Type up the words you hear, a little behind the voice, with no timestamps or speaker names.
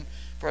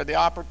for the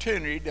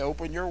opportunity to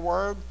open your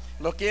word,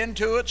 look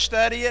into it,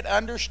 study it,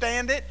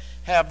 understand it,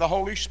 have the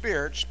Holy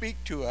Spirit speak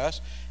to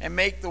us, and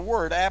make the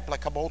word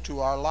applicable to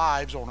our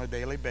lives on a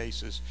daily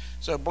basis.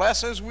 So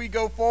bless as we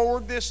go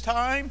forward this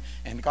time,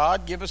 and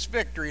God give us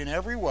victory in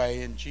every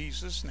way in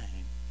Jesus' name.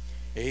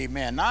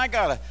 Amen. Now I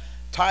got a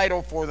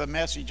title for the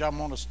message I'm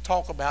going to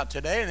talk about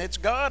today, and it's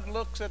God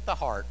Looks at the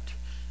Heart.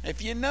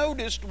 If you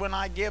noticed when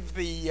I give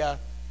the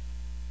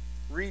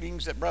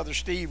readings that Brother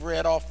Steve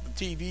read off the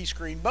TV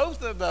screen,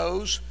 both of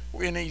those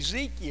in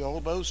Ezekiel,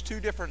 those two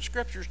different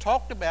scriptures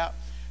talked about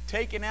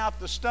taking out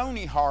the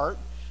stony heart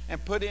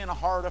and put in a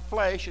heart of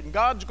flesh, and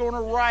God's going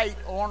to write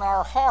on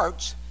our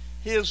hearts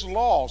His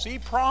laws. He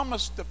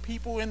promised the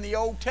people in the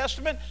Old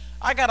Testament,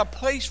 I got a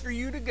place for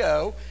you to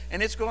go,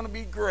 and it's going to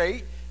be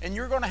great, and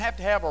you're going to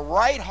have a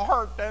right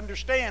heart to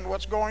understand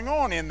what's going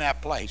on in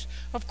that place.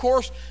 Of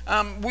course,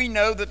 we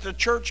know that the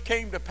church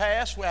came to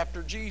pass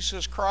after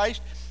Jesus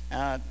Christ,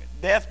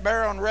 death,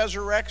 burial, and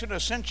resurrection,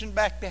 ascension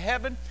back to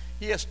heaven.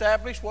 He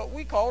established what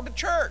we call the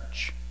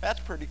church. That's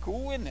pretty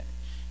cool, isn't it?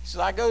 He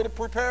says, I go to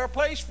prepare a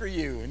place for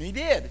you, and He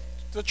did.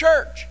 It's the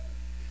church.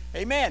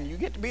 Amen. You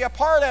get to be a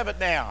part of it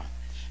now.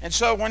 And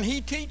so when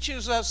He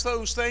teaches us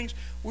those things,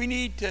 we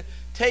need to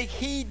take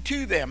heed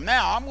to them.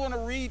 Now, I'm going to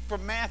read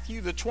from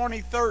Matthew, the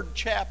 23rd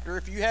chapter.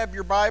 If you have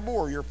your Bible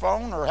or your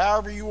phone or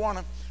however you want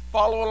to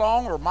follow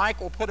along, or Mike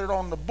will put it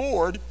on the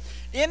board.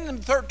 In the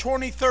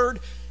 23rd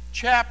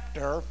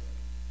chapter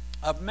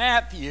of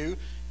Matthew,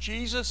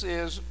 Jesus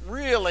is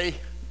really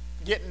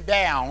getting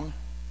down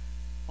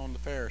on the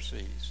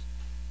Pharisees.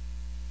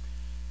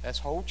 That's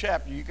the whole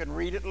chapter. You can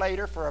read it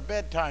later for a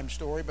bedtime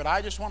story, but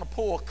I just want to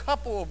pull a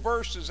couple of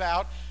verses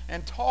out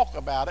and talk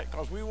about it,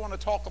 because we want to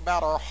talk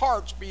about our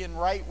hearts being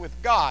right with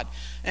God.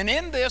 And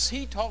in this,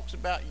 He talks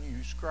about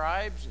you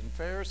scribes and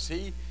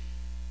Pharisee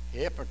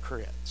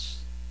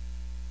hypocrites.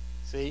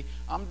 See,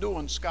 I'm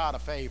doing Scott a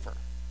favor,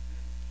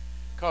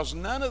 because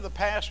none of the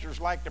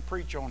pastors like to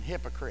preach on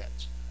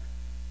hypocrites.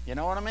 You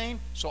know what I mean?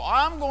 So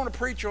I'm going to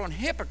preach on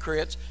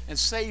hypocrites and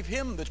save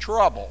him the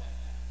trouble.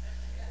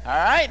 All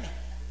right?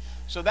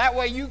 So that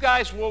way you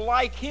guys will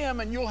like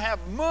him, and you'll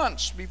have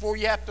months before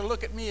you have to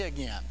look at me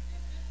again.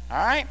 All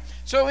right?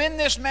 So in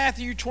this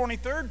Matthew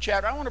 23rd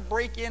chapter, I want to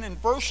break in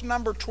verse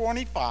number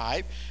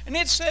 25. And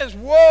it says,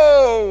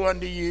 Woe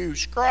unto you,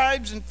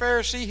 scribes and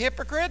Pharisee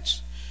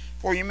hypocrites,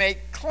 for you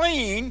make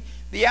clean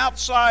the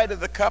outside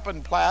of the cup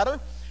and platter,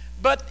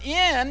 but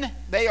in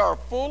they are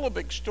full of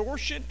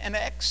extortion and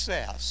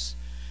excess.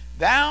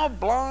 Thou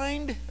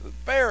blind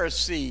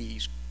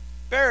Pharisee,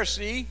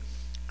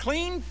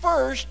 clean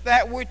first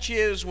that which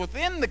is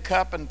within the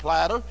cup and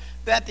platter,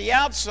 that the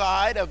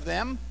outside of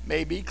them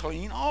may be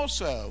clean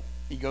also.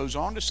 He goes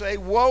on to say,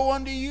 Woe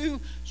unto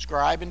you,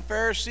 scribe and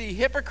Pharisee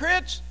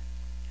hypocrites,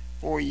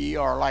 for ye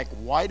are like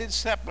whited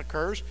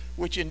sepulchres,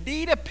 which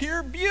indeed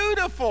appear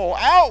beautiful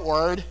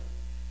outward,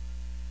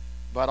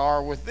 but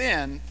are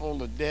within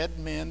full of dead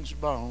men's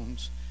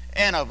bones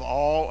and of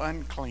all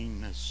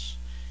uncleanness.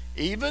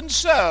 Even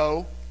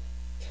so,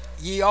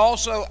 ye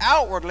also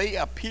outwardly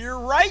appear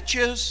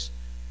righteous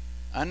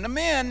unto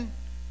men,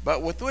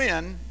 but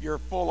within you're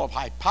full of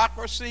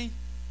hypocrisy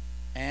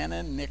and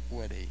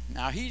iniquity.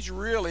 Now, He's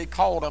really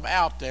called them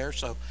out there,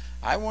 so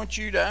I want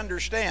you to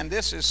understand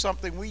this is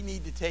something we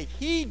need to take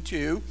heed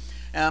to.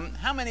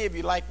 How many of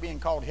you like being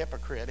called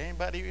hypocrite?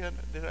 Anybody?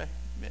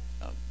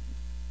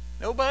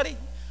 Nobody?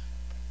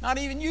 Not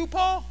even you,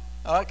 Paul?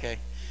 Okay.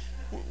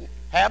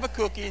 Have a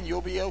cookie and you'll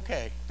be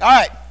okay. All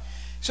right.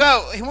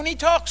 So when he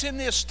talks in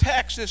this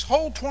text, this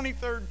whole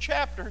 23rd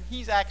chapter,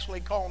 he's actually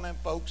calling them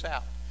folks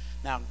out.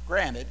 Now,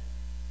 granted,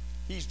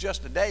 he's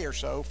just a day or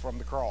so from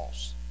the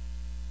cross.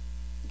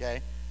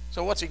 Okay?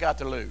 So what's he got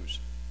to lose?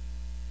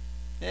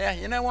 Yeah,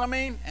 you know what I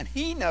mean? And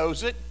he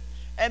knows it,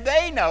 and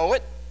they know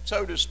it,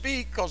 so to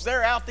speak, because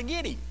they're out to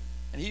get him.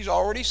 And he's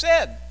already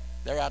said,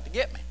 they're out to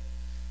get me.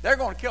 They're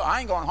going to kill.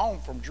 I ain't going home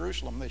from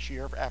Jerusalem this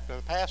year after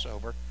the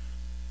Passover.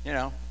 You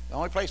know, the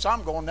only place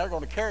I'm going, they're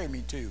going to carry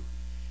me to.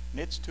 And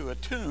it's to a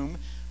tomb,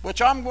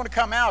 which I'm going to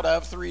come out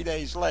of 3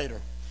 days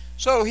later.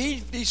 So he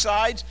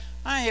decides,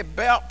 I have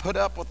about put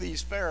up with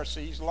these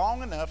Pharisees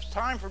long enough. It's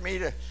time for me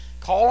to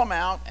call them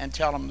out and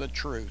tell them the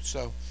truth.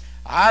 So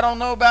I don't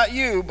know about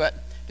you, but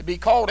to be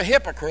called a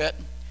hypocrite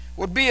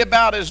would be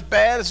about as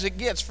bad as it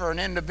gets for an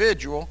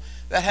individual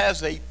that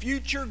has a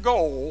future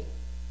goal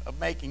of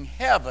making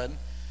heaven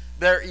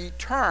their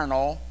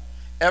eternal,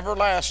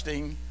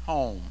 everlasting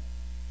home.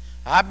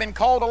 I've been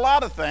called a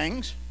lot of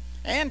things,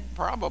 and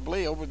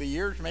probably over the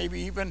years,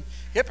 maybe even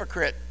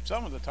hypocrite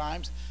some of the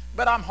times,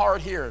 but I'm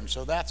hard hearing,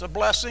 so that's a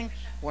blessing.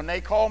 When they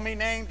call me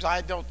names,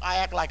 I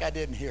act like I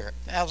didn't hear it.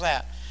 How's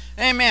that?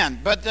 Amen.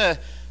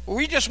 But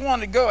we just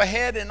want to go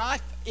ahead, and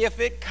if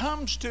it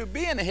comes to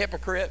being a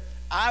hypocrite,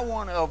 I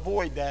want to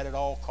avoid that at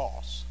all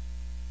costs.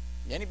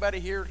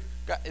 Anybody here,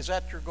 is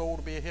that your goal,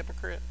 to be a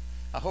hypocrite?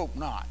 I hope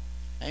not.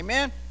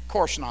 Amen? Of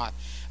course not.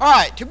 All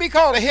right, to be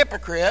called a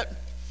hypocrite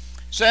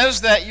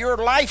says that your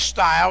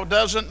lifestyle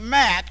doesn't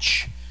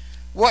match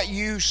what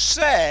you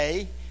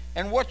say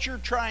and what you're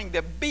trying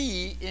to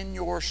be in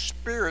your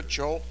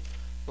spiritual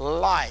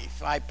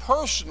life. I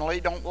personally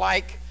don't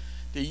like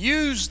to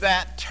use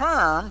that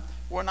term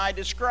when I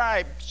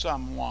describe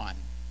someone.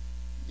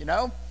 You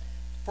know,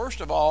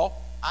 first of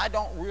all, I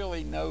don't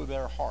really know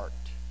their heart.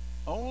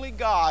 Only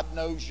God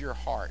knows your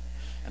heart.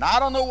 And I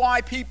don't know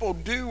why people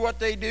do what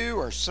they do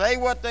or say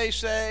what they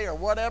say or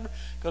whatever,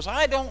 because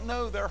I don't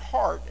know their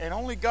heart, and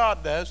only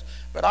God does.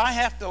 But I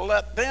have to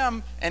let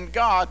them and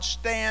God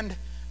stand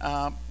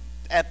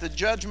at the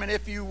judgment,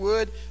 if you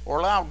would, or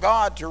allow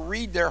God to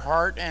read their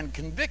heart and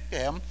convict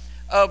them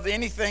of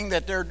anything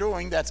that they're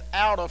doing that's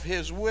out of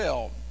His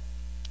will.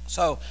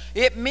 So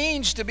it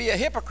means to be a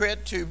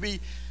hypocrite, to be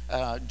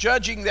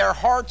judging their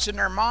hearts and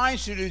their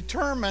minds to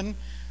determine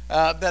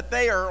that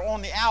they are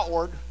on the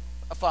outward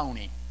a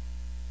phony.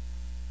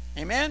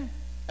 Amen?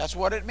 That's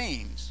what it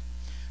means.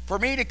 For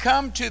me to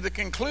come to the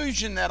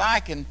conclusion that I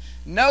can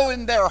know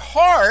in their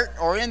heart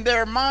or in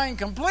their mind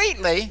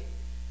completely,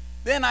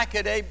 then I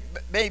could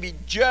maybe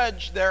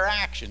judge their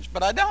actions.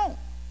 But I don't.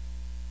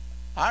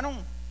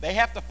 They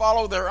have to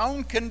follow their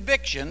own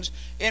convictions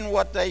in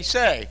what they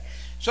say.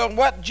 So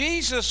what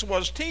Jesus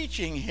was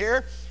teaching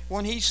here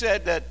when He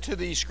said that to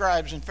these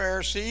scribes and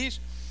Pharisees,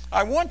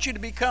 I want you to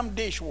become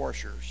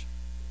dishwashers.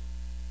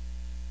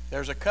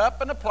 There's a cup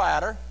and a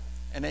platter,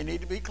 and they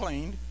need to be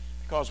cleaned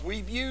because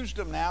we've used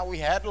them now. We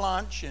had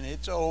lunch, and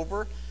it's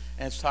over,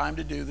 and it's time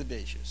to do the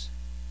dishes.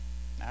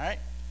 All right?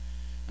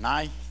 And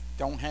I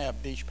don't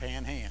have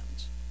dishpan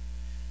hands.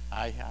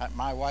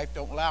 My wife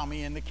don't allow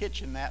me in the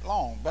kitchen that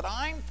long, but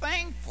I'm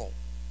thankful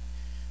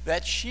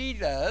that she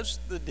does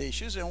the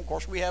dishes, and of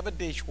course we have a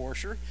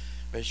dishwasher,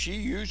 but she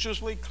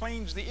usually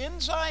cleans the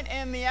inside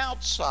and the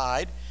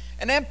outside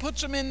and then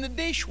puts them in the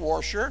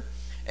dishwasher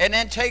and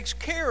then takes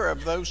care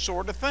of those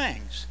sort of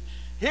things.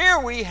 Here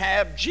we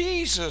have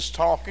Jesus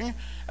talking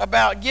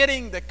about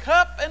getting the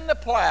cup and the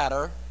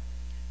platter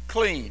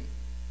clean.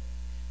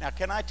 Now,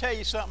 can I tell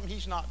you something?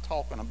 He's not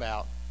talking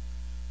about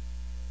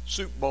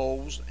soup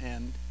bowls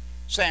and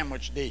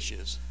sandwich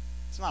dishes.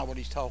 It's not what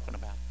He's talking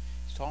about.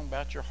 He's talking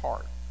about your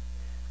heart.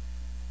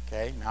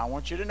 Okay, now I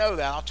want you to know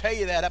that. I'll tell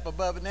you that up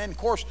above. And then, of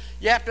course,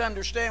 you have to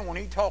understand when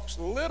He talks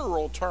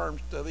literal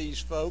terms to these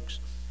folks,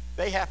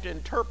 they have to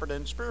interpret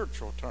in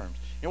spiritual terms.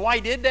 You know why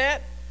He did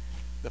that?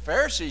 The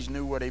Pharisees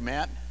knew what He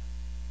meant,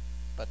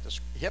 but the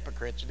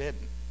hypocrites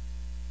didn't.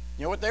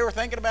 You know what they were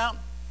thinking about?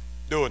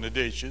 Doing the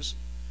dishes.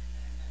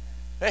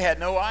 They had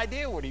no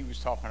idea what He was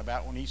talking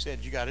about when He said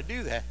you got to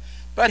do that.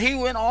 But He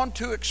went on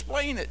to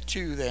explain it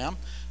to them.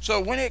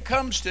 So when it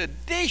comes to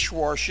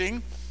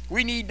dishwashing,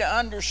 we need to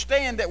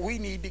understand that we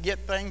need to get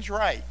things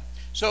right.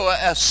 So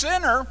a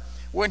sinner,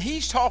 when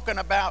he's talking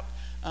about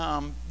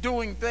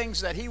doing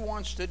things that he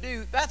wants to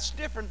do, that's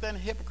different than a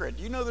hypocrite.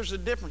 You know there's a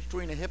difference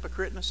between a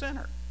hypocrite and a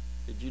sinner.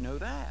 Did you know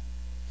that?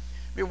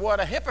 I mean, what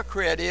a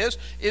hypocrite is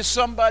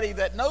somebody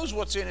that knows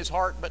what's in his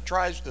heart but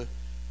tries to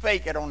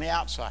fake it on the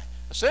outside.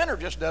 A sinner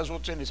just does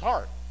what's in his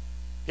heart.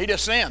 He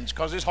just sins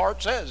because his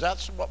heart says,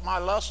 that's what my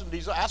lust and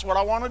desire, that's what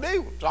I want to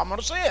do, so I'm going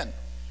to sin.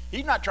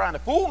 He's not trying to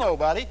fool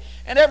nobody,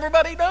 and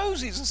everybody knows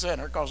he's a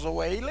sinner because of the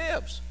way he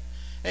lives.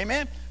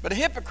 Amen? But a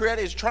hypocrite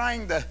is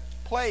trying to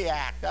play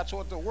act. That's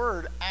what the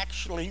word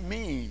actually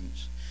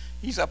means.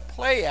 He's a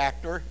play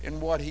actor in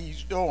what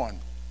he's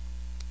doing.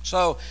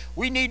 So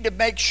we need to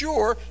make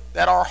sure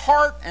that our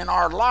heart and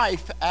our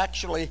life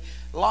actually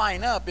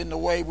line up in the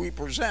way we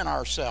present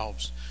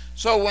ourselves.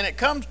 So when it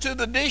comes to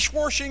the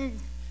dishwashing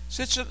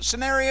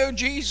scenario,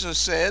 Jesus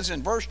says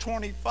in verse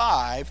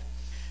 25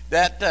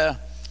 that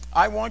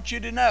I want you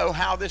to know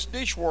how this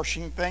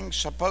dishwashing thing's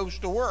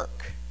supposed to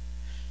work.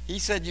 He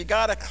said you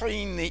got to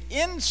clean the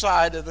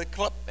inside of the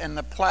cup and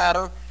the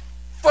platter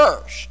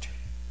first.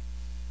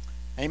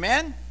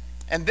 Amen?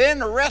 And then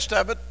the rest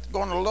of it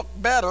going to look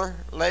better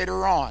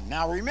later on.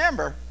 Now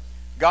remember,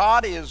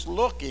 God is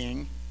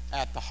looking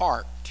at the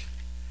heart.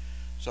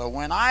 So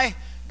when I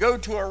go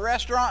to a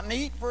restaurant and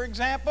eat, for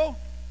example,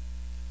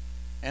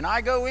 and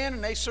I go in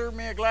and they serve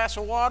me a glass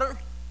of water,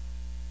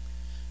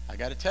 I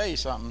got to tell you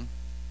something.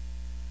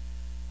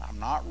 I'm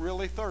not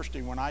really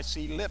thirsty when I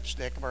see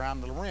lipstick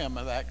around the rim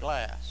of that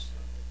glass,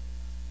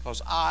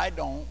 because I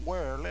don't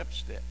wear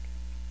lipstick.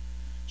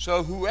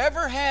 So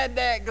whoever had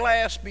that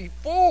glass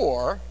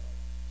before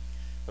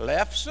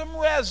left some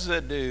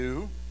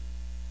residue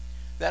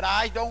that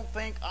I don't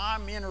think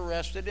I'm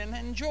interested in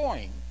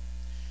enjoying.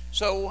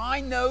 So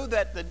I know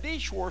that the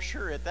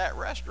dishwasher at that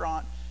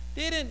restaurant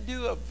didn't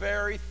do a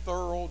very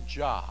thorough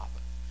job.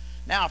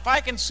 Now, if I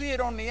can see it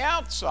on the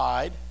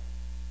outside,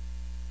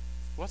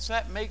 what's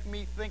that make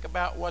me think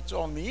about what's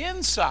on the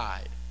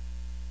inside?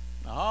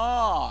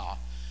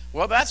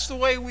 Well, that's the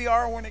way we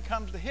are when it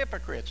comes to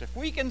hypocrites. If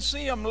we can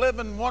see them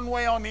living one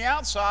way on the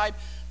outside,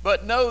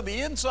 but know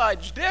the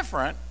inside's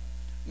different,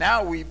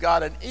 now we've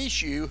got an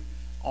issue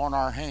on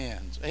our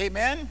hands.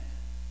 Amen?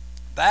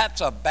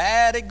 That's a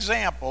bad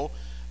example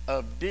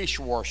of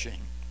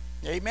dishwashing.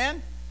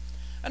 Amen?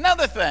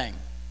 Another thing,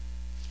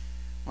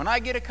 when I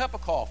get a cup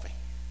of coffee,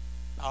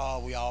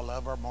 we all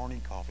love our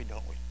morning coffee,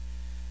 don't we?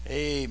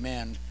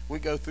 Amen. We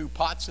go through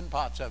pots and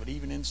pots of it,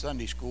 even in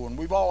Sunday school. And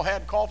we've all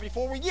had coffee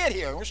before we get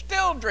here. We're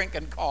still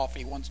drinking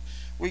coffee once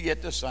we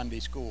get to Sunday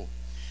school.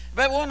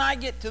 But when I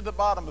get to the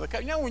bottom of the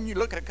cup, when you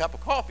look at a cup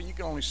of coffee, you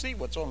can only see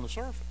what's on the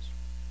surface.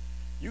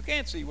 You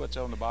can't see what's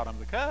on the bottom of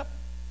the cup.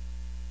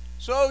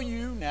 So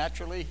you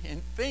naturally,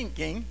 in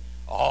thinking,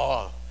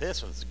 oh,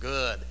 this was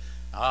good.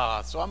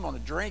 So I'm going to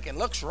drink. It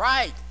looks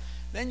right.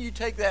 Then you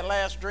take that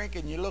last drink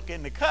and you look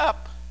in the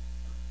cup.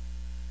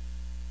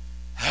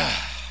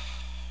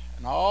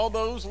 And all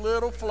those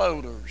little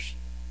floaters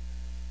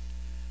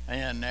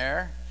in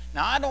there.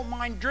 Now, I don't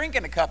mind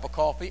drinking a cup of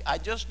coffee. I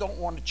just don't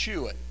want to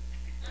chew it.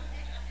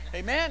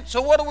 Amen?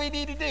 So what do we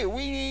need to do?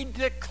 We need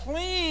to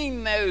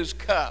clean those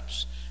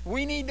cups.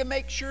 We need to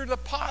make sure the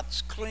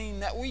pot's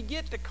clean that we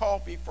get the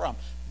coffee from.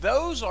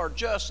 Those are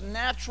just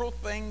natural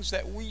things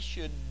that we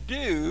should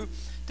do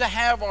to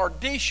have our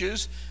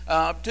dishes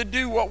to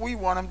do what we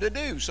want them to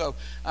do. So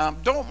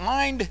don't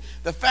mind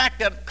the fact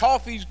that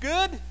coffee's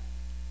good,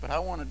 but I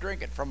want to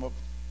drink it from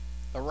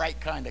the right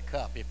kind of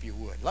cup, if you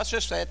would. Let's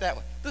just say it that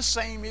way. The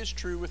same is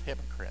true with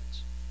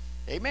hypocrites.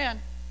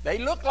 Amen. They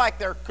look like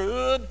they're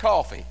good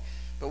coffee,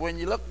 but when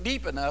you look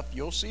deep enough,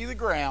 you'll see the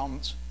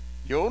grounds.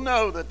 You'll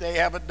know that they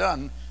haven't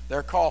done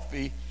their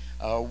coffee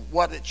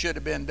what it should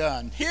have been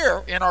done.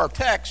 Here in our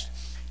text,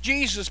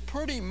 Jesus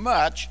pretty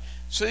much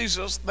sees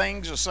those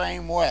things the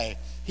same way.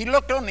 He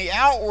looked on the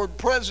outward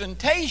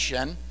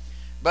presentation,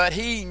 but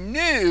he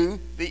knew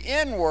the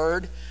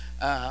inward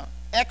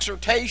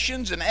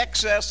exhortations and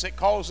excess, it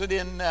calls it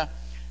in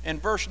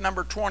verse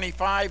number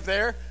 25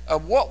 there,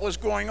 of what was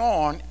going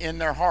on in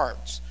their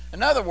hearts.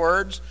 In other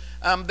words,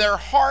 their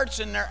hearts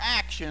and their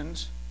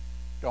actions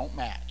don't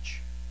match.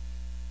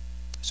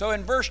 So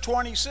in verse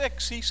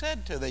 26, he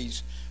said to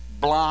these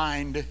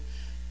blind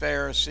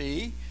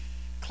Pharisee,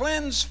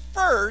 cleanse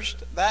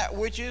first that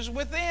which is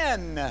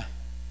within.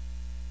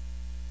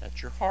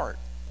 That's your heart.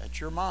 That's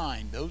your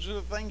mind. Those are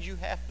the things you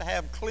have to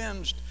have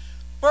cleansed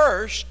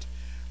first,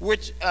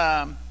 which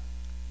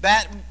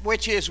that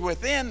which is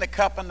within the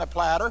cup and the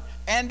platter,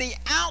 and the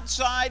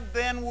outside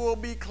then will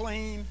be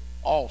clean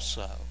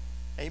also.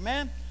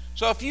 Amen?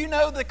 So if you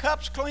know the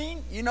cup's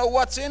clean, you know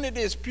what's in it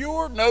is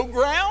pure, no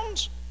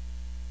grounds,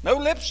 no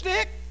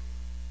lipstick,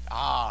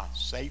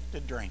 safe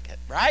to drink it,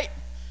 right?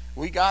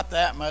 We got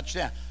that much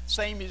down.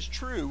 Same is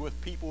true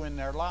with people in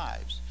their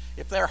lives.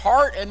 If their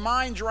heart and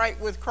mind's right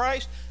with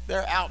Christ,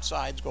 their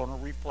outside's going to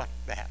reflect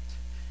that.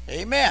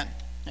 Amen.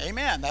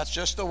 Amen. That's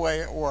just the way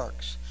it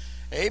works.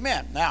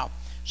 Amen. Now,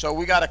 so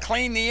we got to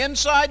clean the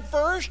inside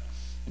first,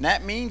 and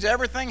that means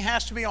everything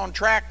has to be on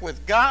track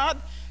with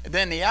God. And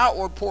then the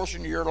outward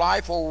portion of your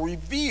life will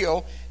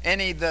reveal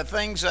any of the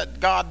things that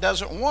God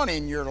doesn't want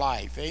in your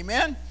life.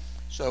 Amen?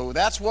 So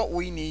that's what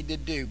we need to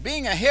do.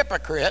 Being a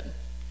hypocrite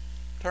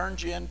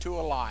turns you into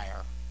a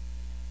liar.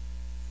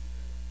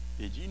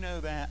 Did you know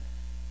that?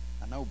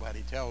 Now,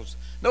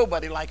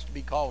 nobody likes to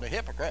be called a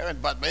hypocrite,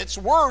 but it's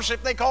worse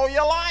if they call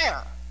you a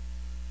liar.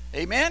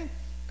 Amen?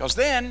 Because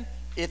then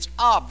it's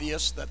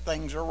obvious that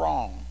things are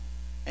wrong.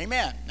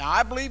 Amen. Now,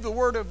 I believe the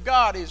Word of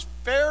God is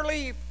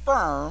fairly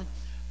firm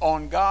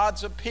on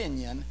God's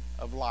opinion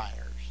of liars.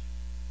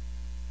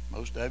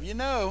 Most of you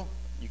know.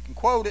 You can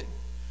quote it.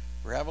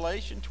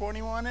 Revelation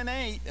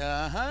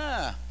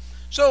 21:8.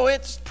 So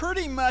it's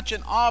pretty much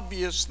an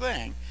obvious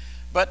thing.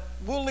 But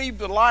we'll leave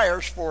the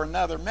liars for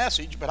another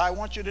message, but I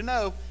want you to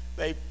know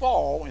they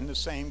fall in the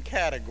same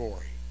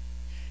category.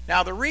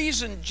 Now, the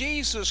reason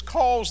Jesus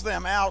calls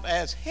them out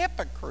as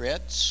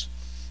hypocrites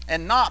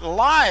and not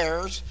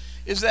liars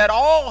is that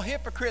all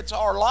hypocrites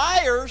are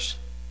liars,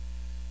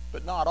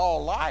 but not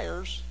all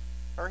liars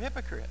are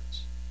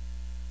hypocrites.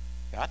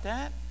 Got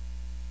that?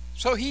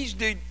 So he's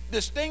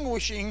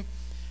distinguishing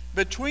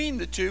between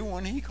the two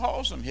when he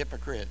calls them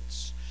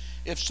hypocrites.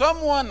 If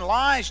someone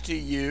lies to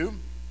you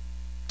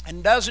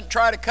and doesn't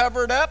try to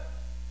cover it up,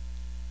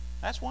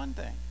 that's one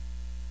thing.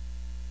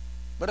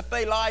 But if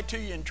they lie to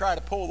you and try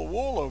to pull the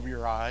wool over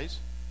your eyes,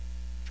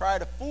 try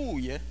to fool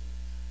you,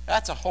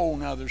 that's a whole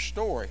nother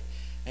story.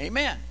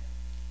 Amen.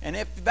 And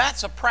if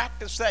that's a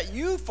practice that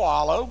you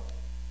follow,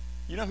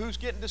 you know who's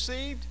getting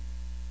deceived?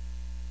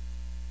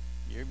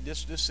 You're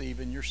just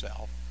deceiving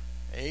yourself.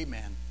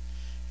 Amen.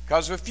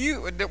 Because if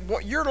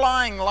your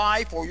lying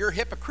life or your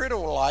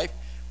hypocritical life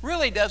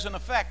really doesn't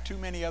affect too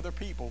many other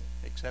people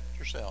except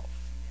yourself.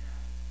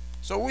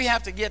 So we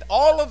have to get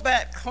all of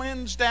that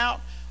cleansed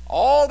out,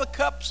 all the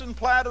cups and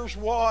platters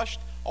washed,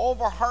 all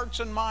of our hearts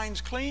and minds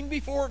clean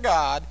before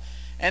God,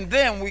 and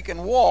then we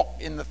can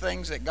walk in the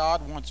things that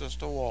God wants us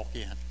to walk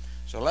in.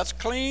 So let's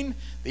clean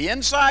the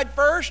inside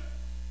first,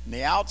 and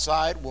the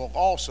outside will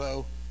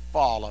also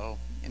follow.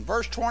 In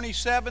verse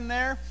 27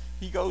 there,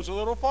 he goes a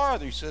little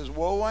farther. He says,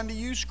 woe unto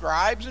you,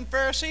 scribes and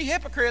Pharisee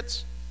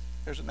hypocrites.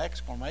 There's an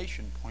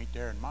exclamation point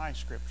there in my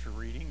scripture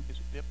reading. Is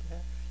it dip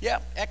there? Yeah,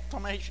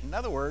 exclamation. In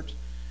other words,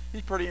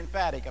 he's pretty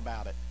emphatic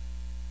about it.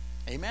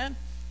 Amen?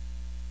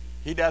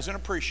 He doesn't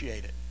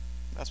appreciate it.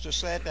 Let's just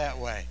say it that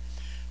way.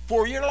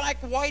 For you're like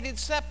whited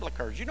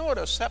sepulchres. You know what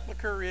a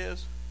sepulcher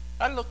is?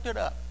 I looked it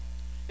up.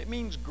 It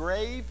means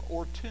grave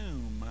or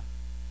tomb.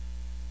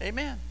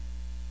 Amen.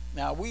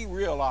 Now, we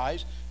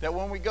realize that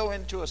when we go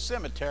into a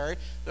cemetery,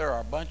 there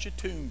are a bunch of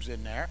tombs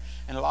in there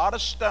and a lot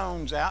of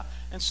stones out.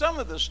 And some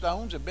of the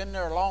stones have been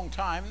there a long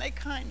time. And they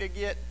kind of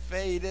get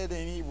faded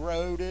and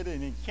eroded,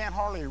 and you can't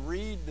hardly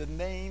read the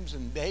names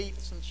and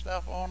dates and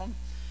stuff on them.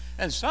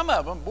 And some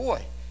of them,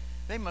 boy,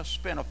 they must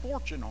spend a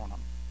fortune on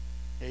them.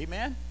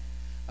 Amen.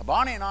 Now,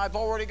 Bonnie and I have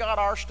already got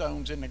our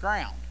stones in the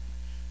ground.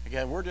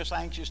 Okay, we're just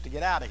anxious to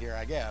get out of here,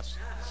 I guess.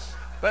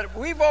 But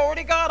we've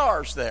already got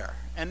ours there.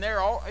 And they're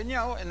all,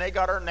 and they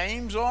got our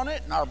names on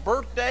it and our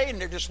birthday, and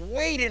they're just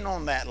waiting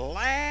on that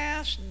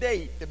last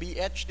date to be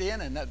etched in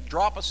and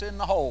drop us in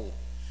the hole.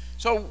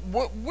 So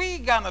what we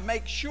got to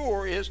make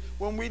sure is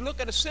when we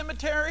look at a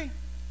cemetery,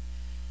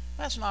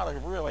 that's not a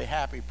really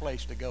happy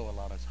place to go a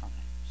lot of times.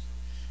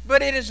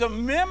 But it is a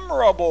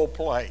memorable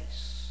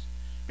place,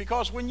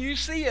 because when you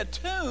see a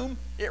tomb,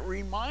 it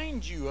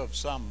reminds you of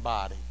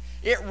somebody.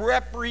 It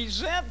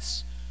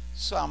represents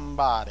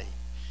somebody.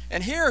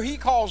 And here he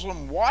calls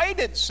them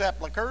whited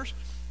sepulchres.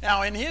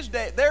 Now, in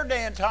their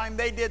day and time,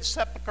 they did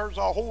sepulchres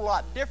a whole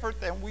lot different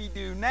than we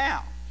do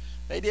now.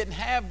 They didn't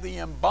have the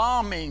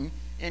embalming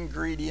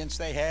ingredients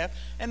they have,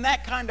 and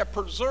that kind of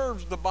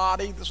preserves the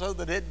body so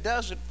that it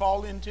doesn't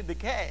fall into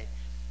decay.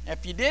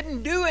 If you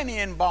didn't do any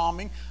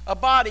embalming, a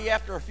body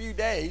after a few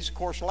days, of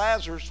course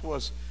Lazarus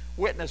was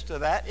witness to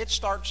that, it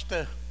starts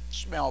to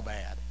smell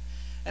bad.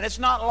 And it's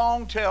not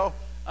long till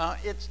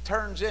it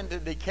turns into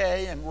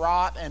decay and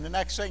rot, and the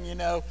next thing you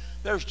know,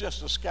 there's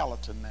just a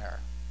skeleton there.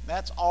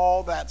 That's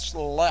all that's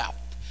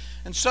left.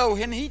 And so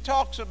when he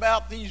talks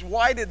about these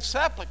whited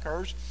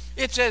sepulchres,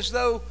 it's as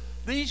though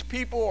these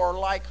people are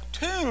like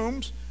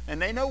tombs,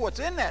 and they know what's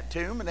in that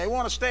tomb, and they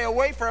want to stay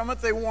away from it.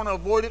 They want to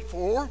avoid it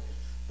for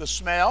the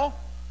smell,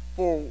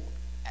 for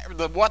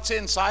what's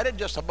inside it,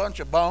 just a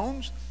bunch of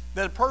bones.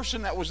 The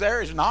person that was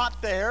there is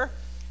not there.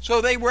 So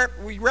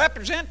we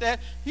represent that.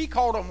 He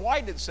called them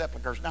whited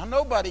sepulchres. Now,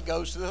 nobody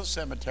goes to the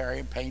cemetery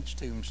and paints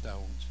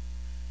tombstones.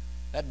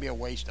 That'd be a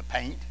waste of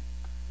paint.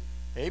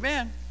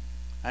 Amen.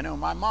 I know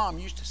my mom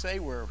used to say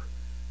we're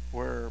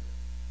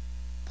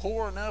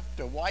poor enough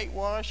to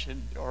whitewash,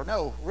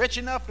 rich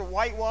enough to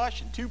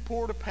whitewash and too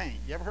poor to paint.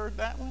 You ever heard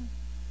that one?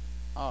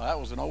 Oh, that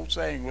was an old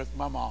saying with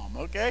my mom,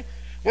 okay?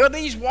 Well,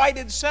 these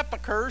whited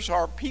sepulchres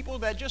are people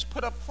that just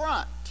put a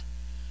front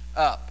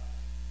up.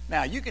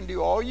 Now, you can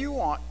do all you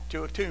want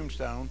to a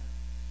tombstone.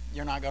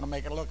 You're not going to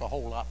make it look a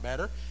whole lot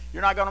better.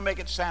 You're not going to make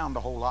it sound a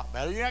whole lot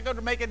better. You're not going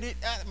to make it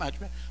that much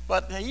better.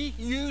 But he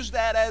used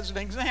that as an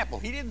example.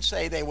 He didn't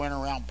say they went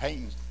around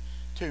painting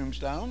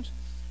tombstones,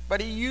 but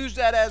he used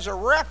that as a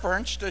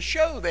reference to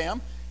show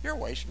them, you're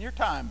wasting your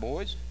time,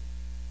 boys.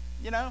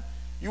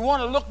 You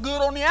want to look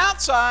good on the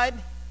outside,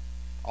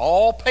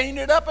 all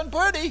painted up and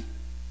pretty,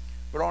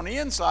 but on the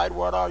inside,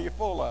 what are you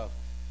full of?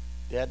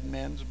 Dead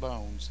men's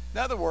bones. In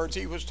other words,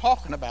 he was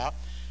talking about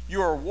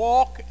your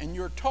walk and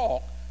your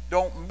talk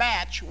don't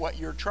match what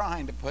you're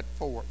trying to put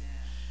forth.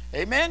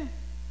 Amen?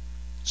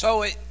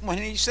 So when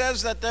he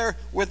says that they're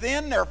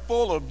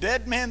full of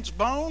dead men's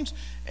bones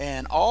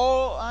and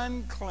all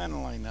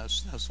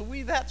uncleanliness. So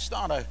that's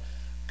not a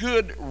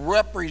good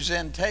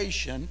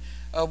representation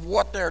of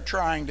what they're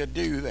trying to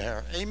do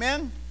there.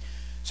 Amen?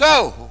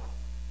 So,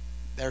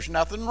 there's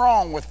nothing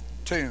wrong with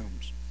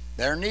tombs.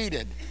 They're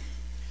needed.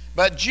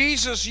 But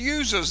Jesus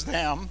uses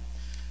them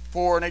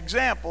for an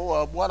example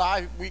of what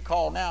we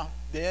call now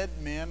dead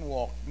men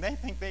walking. They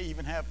think they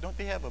even don't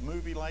they have a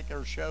movie like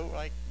or show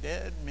like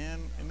Dead Men?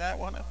 Isn't that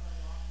one?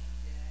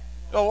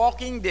 The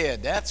Walking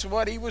Dead. That's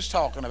what he was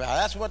talking about.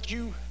 That's what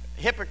you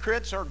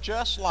hypocrites are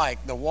just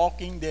like, The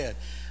Walking Dead.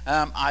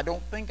 I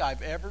don't think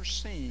I've ever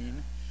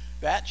seen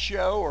that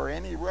show or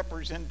any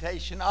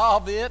representation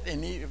of it,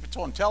 and if it's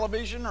on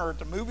television or at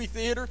the movie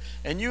theater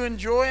and you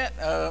enjoy it,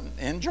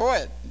 enjoy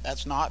it.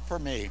 That's not for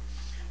me.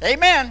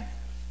 Amen.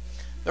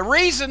 The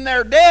reason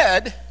they're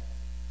dead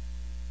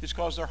is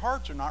because their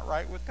hearts are not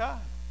right with God.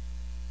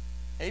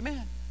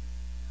 Amen.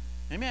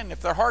 Amen.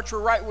 If their hearts were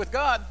right with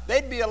God,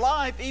 they'd be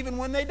alive even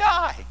when they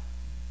die,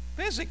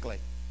 physically.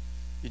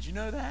 Did you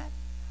know that?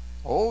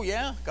 Oh,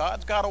 yeah.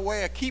 God's got a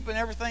way of keeping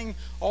everything,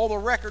 all the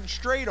records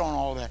straight on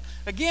all that.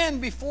 Again,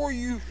 before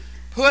you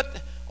put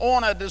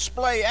on a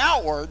display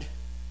outward,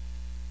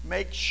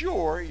 make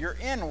sure your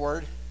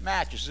inward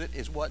matches it,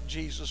 is what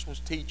Jesus was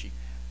teaching.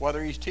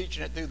 Whether he's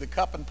teaching it through the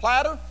cup and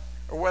platter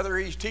or whether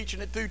he's teaching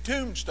it through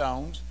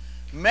tombstones,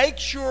 make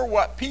sure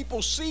what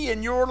people see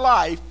in your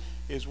life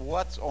is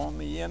what's on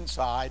the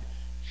inside,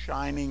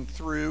 shining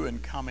through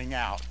and coming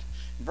out.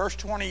 In verse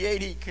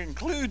 28, he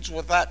concludes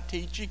with that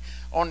teaching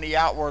on the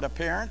outward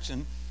appearance,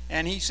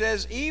 and he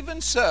says,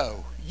 even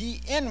so,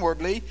 ye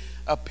inwardly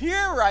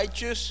appear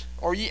righteous,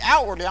 or ye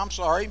outwardly,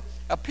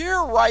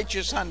 appear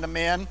righteous unto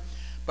men,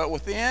 but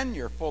within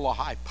you're full of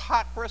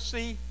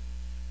hypocrisy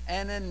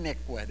and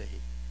iniquity.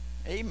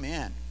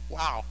 Amen.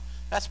 Wow,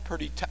 that's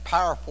pretty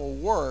powerful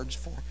words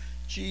for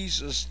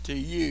Jesus to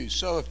use.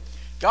 So if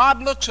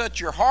God looks at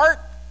your heart,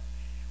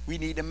 we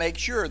need to make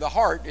sure the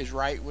heart is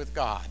right with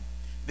God.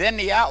 Then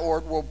the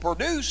outward will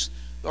produce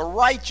the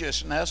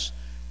righteousness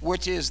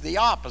which is the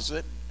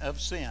opposite of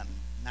sin.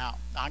 Now,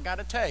 I got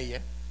to tell you,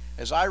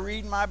 as I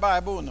read my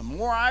Bible, and the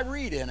more I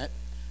read in it,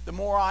 the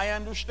more I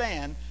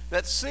understand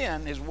that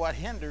sin is what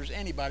hinders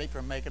anybody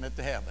from making it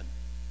to heaven.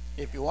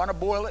 If you want to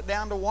boil it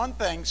down to one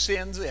thing,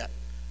 sin's it.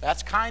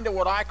 That's kind of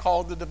what I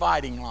call the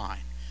dividing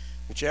line.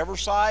 Whichever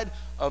side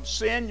of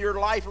sin your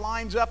life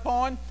lines up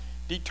on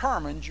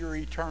determines your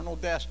eternal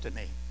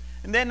destiny.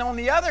 And then on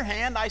the other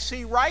hand, I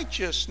see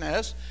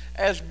righteousness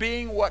as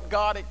being what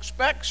God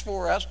expects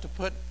for us to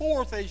put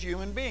forth as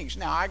human beings.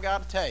 Now, I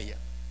got to tell you,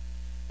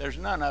 there's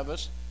none of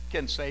us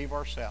can save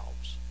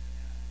ourselves.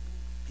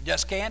 You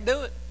just can't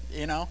do it.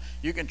 You know,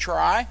 you can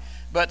try,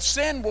 but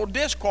sin will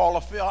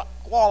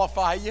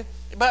disqualify you.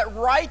 But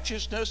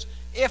righteousness,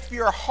 if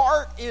your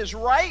heart is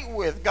right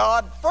with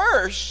God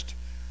first,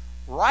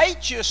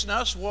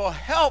 righteousness will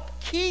help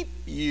keep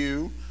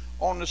you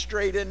on the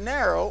straight and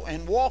narrow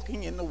and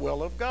walking in the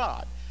will of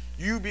God.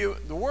 The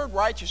word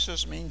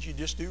righteousness means you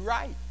just do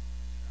right.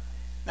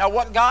 Now,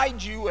 what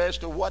guides you as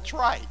to what's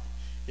right?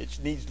 It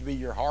needs to be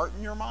your heart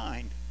and your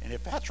mind. And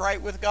if that's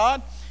right with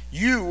God,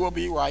 you will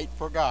be right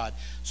for God.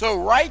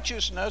 So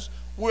righteousness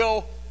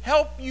will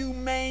help you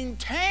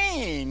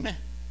maintain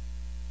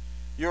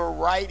your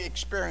right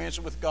experience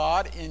with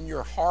God in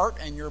your heart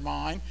and your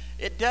mind.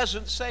 It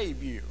doesn't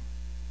save you.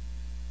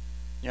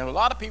 You know, a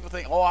lot of people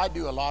think, oh, I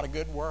do a lot of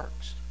good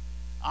works.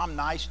 I'm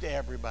nice to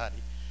everybody.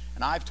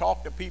 And I've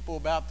talked to people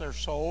about their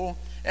soul,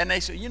 and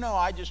they say, you know,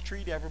 I just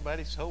treat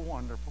everybody so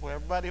wonderful.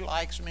 Everybody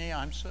likes me.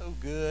 I'm so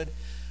good.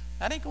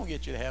 That ain't going to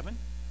get you to heaven.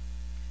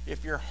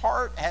 If your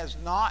heart has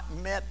not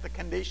met the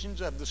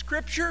conditions of the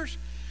Scriptures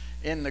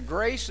in the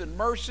grace and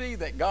mercy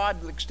that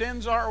God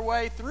extends our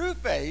way through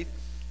faith,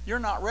 you're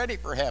not ready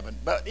for heaven.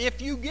 But if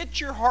you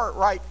get your heart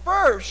right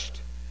first,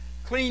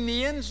 clean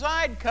the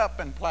inside cup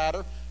and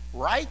platter,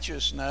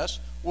 righteousness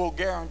will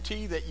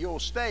guarantee that you'll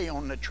stay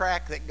on the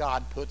track that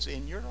God puts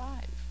in your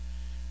life.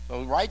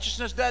 So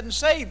righteousness doesn't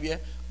save you,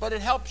 but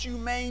it helps you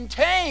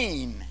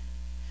maintain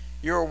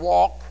your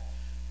walk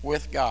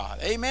with God.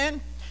 Amen?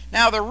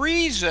 Now, the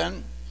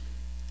reason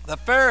the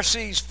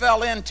Pharisees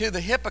fell into the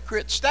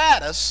hypocrite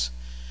status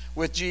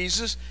with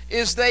Jesus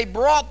is they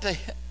thought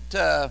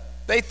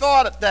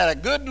that a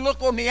good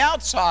look on the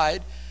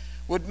outside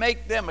would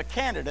make them a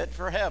candidate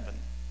for heaven.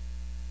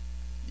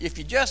 If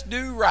you just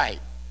do right.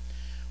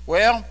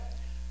 Well,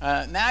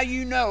 now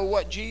you know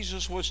what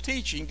Jesus was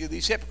teaching to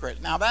these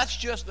hypocrites. Now that's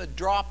just a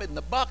drop in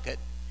the bucket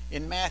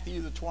in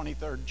Matthew the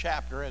 23rd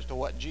chapter as to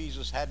what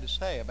Jesus had to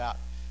say about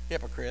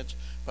hypocrites,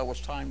 but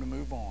it's time to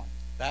move on.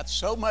 That's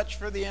so much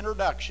for the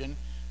introduction.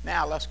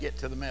 Now let's get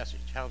to the message.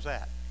 How's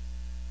that?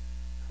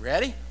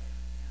 Ready?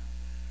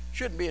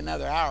 Shouldn't be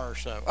another hour or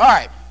so.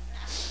 All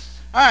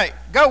right,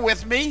 go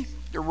with me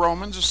to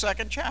Romans the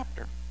 2nd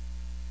chapter.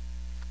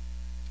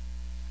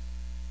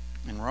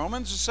 In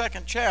Romans the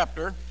 2nd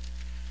chapter,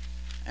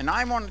 and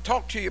I want to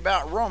talk to you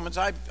about Romans.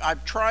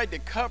 I've tried to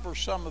cover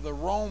some of the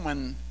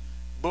Roman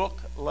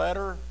book,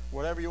 letter,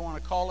 whatever you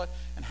want to call it,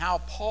 and how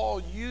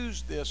Paul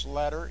used this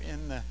letter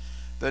in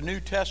the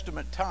New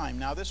Testament time.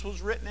 Now, this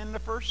was written in the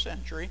 1st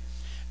century,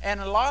 and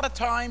a lot of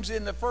times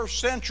in the 1st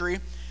century,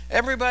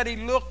 everybody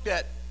looked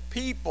at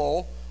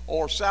people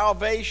or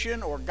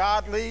salvation or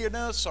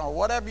godliness or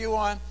whatever you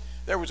want.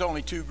 There was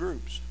only two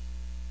groups.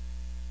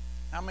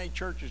 How many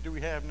churches do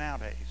we have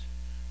nowadays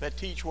that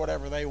teach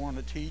whatever they want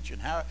to teach?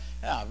 And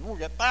we've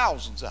got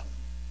thousands of them.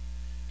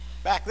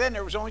 Back then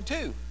there was only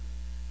two.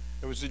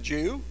 There was the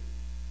Jew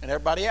and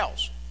everybody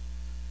else.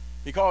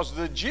 Because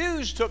the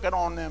Jews took it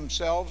on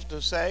themselves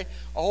to say,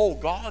 oh,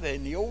 God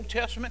in the Old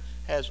Testament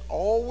has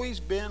always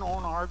been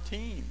on our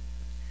team.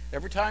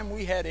 Every time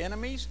we had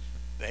enemies,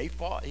 they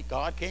fought.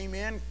 God came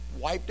in,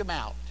 wiped them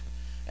out.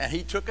 And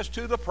he took us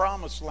to the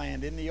promised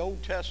land in the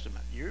Old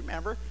Testament. You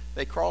remember,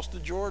 they crossed the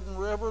Jordan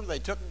River, they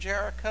took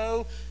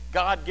Jericho,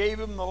 God gave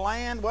them the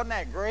land. Wasn't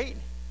that great?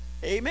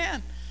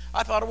 Amen.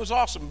 I thought it was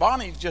awesome.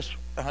 Bonnie just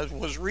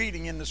was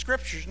reading in the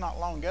Scriptures not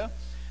long ago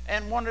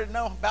and wanted to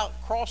know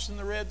about crossing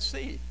the Red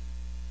Sea.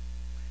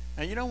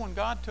 Now, you know, when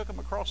God took them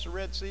across the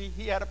Red Sea,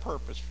 he had a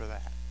purpose for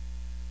that.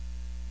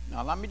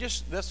 Now, let me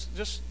just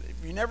if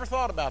you never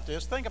thought about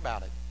this, think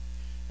about it.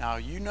 Now,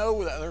 you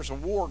know that there's a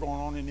war going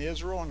on in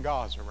Israel and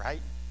Gaza,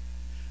 right?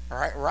 All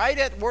right, right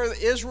at where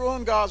Israel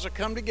and Gaza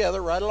come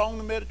together, right along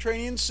the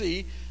Mediterranean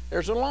Sea,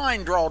 there's a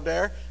line drawn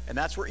there, and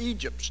that's where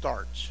Egypt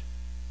starts.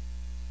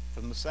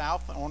 From the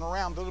south on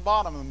around to the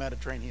bottom of the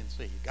Mediterranean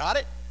Sea. Got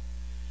it?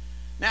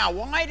 Now,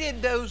 why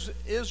did those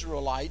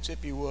Israelites,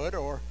 if you would,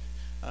 or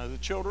the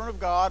children of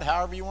God,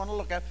 however you want to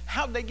look at it,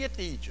 how did they get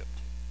to Egypt?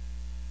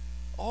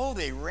 Oh,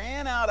 they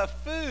ran out of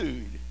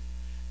food.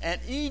 And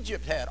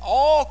Egypt had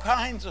all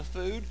kinds of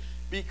food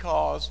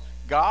because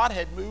God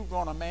had moved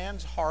on a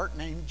man's heart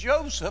named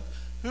Joseph,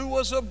 who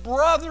was a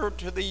brother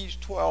to these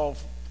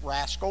 12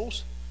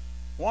 rascals,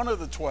 one of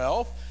the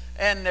 12,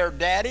 and their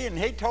daddy, and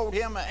he told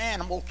him an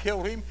animal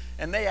killed him,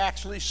 and they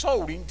actually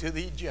sold him to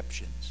the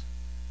Egyptians.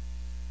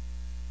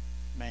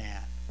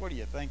 Man, what do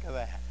you think of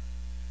that?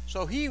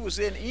 So he was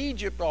in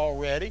Egypt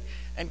already,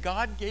 and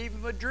God gave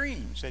him a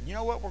dream. Said, you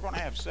know what, we're going to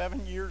have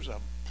 7 years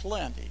of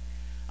plenty.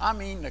 I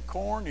mean, the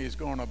corn is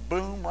going to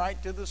boom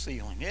right to the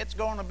ceiling. It's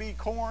going to be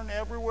corn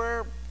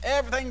everywhere.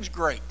 Everything's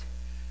great.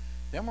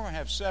 Then we're going to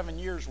have 7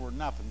 years where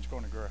nothing's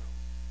going to grow.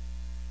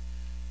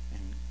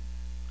 And,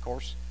 of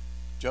course,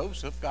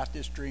 Joseph got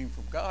this dream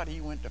from God.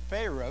 He went to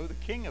Pharaoh, the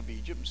king of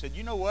Egypt, and said,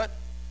 you know what?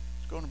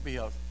 It's going to be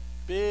a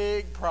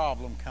big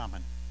problem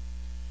coming.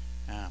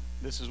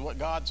 This is what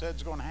God said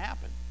is going to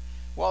happen.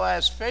 Well,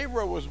 as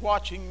Pharaoh was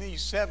watching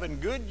these 7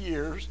 good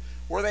years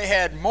where they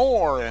had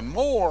more and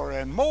more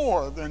and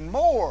more and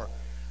more,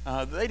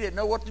 they didn't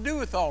know what to do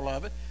with all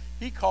of it.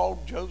 He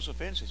called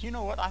Joseph in and says, you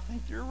know what? I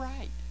think you're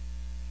right.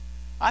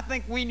 I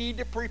think we need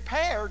to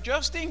prepare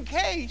just in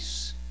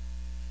case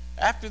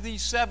after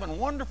these 7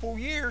 wonderful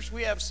years,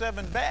 we have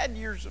 7 bad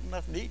years of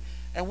nothing to eat,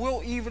 and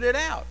we'll even it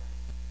out.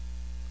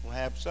 We'll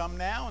have some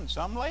now and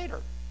some later.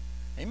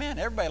 Amen.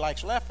 Everybody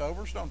likes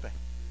leftovers, don't they?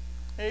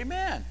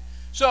 Amen.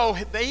 So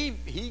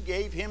he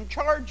gave him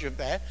charge of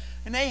that,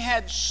 and they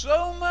had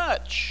so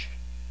much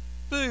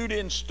food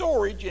in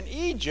storage in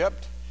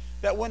Egypt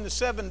that when the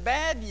 7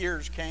 bad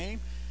years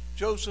came,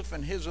 Joseph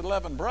and his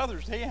 11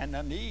 brothers, they had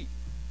nothing to eat.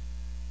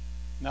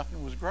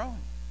 Nothing was growing.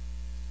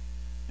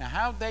 Now,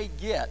 how'd they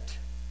get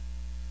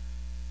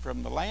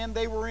from the land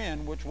they were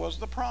in, which was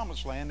the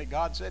promised land that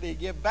God said he'd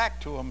give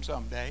back to them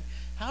someday,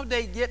 how'd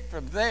they get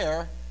from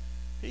there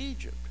to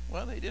Egypt?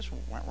 Well, they just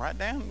went right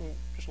down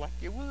just like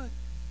you would.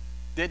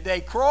 Did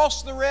they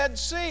cross the Red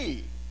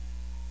Sea?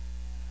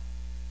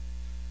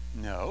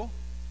 No.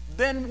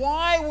 Then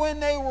why, when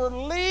they were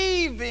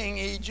leaving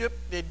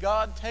Egypt, did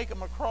God take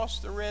them across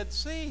the Red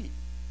Sea?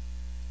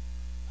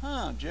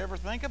 Did you ever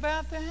think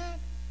about that?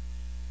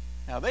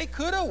 Now, they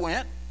could have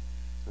went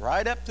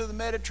right up to the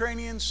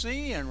Mediterranean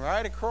Sea and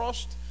right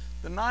across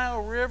the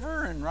Nile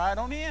River and right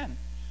on in.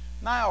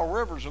 Nile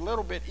River's a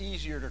little bit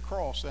easier to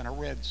cross than a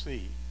Red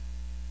Sea.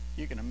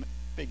 You can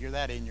figure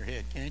that in your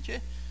head, can't you?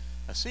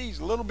 A sea's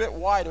a little bit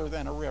wider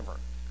than a river,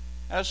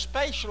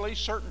 especially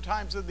certain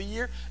times of the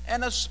year,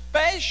 and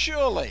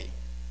especially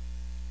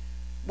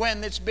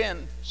when it's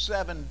been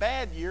 7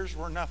 bad years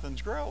where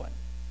nothing's growing,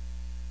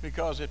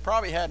 because it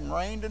probably hadn't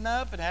rained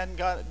enough, it hadn't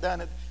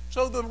done it.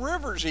 So the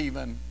river's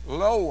even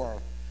lower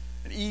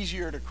and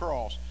easier to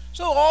cross.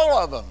 So all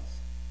of them,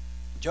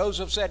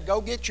 Joseph said,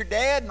 go get your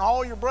dad and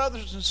all your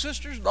brothers and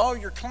sisters and all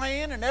your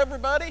clan and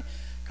everybody.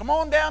 Come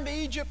on down to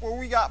Egypt where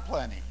we got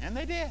plenty. And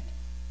they did.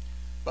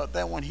 But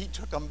then when he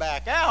took them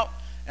back out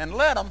and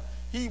led them,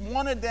 he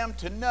wanted them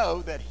to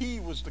know that he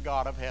was the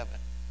God of heaven.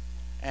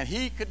 And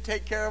he could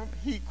take care of them.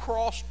 He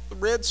crossed the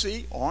Red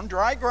Sea on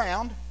dry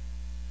ground.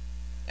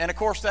 And of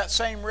course that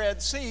same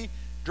Red Sea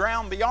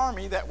drowned the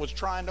army that was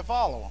trying to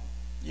follow him.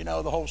 You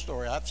know the whole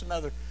story. That's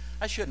another,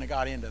 I shouldn't have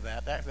got into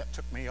that. That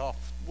took me off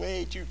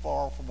way too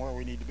far from where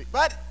we need to be.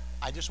 But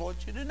I just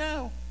want you to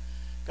know,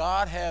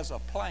 God has a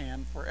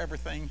plan for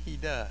everything he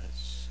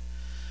does.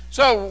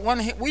 So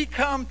when we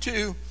come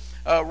to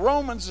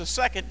Romans, the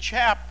 2nd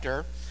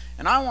chapter,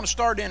 and I want to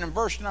start in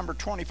verse number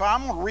 25.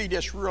 I'm going to read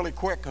this really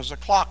quick because the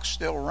clock's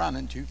still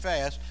running too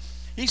fast.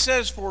 He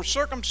says, for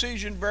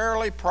circumcision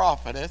verily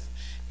profiteth,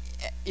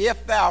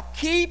 if thou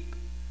keep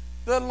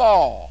the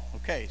law.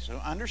 Okay, so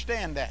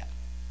understand that.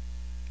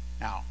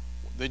 Now,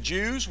 the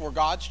Jews were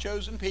God's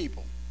chosen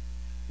people.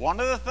 One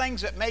of the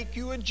things that make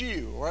you a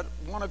Jew, or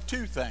one of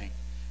 2 things.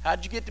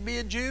 How'd you get to be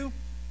a Jew?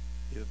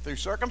 Either through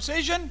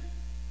circumcision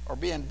or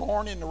being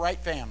born in the right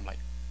family.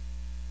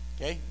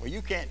 Okay? Well,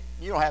 you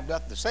don't have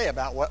nothing to say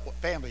about what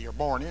family you're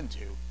born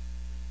into.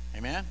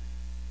 Amen?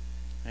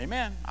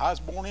 Amen. I was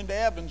born into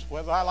Evans,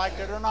 whether I liked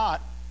it or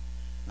not.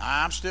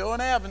 Now, I'm still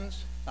in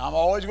Evans. I'm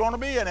always going to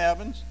be in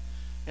Evans.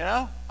 You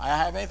know, I don't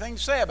have anything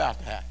to say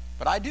about that.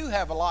 But I do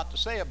have a lot to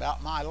say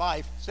about my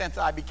life since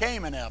I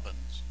became an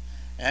Evans.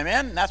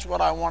 Amen? And that's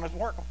what I want to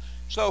work on.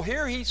 So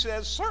here he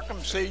says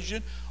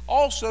circumcision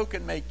also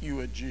can make you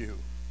a Jew.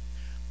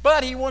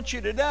 But he wants you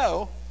to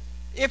know,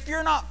 if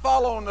you're not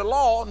following the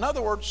law, in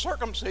other words,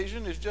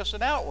 circumcision is just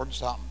an outward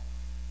something.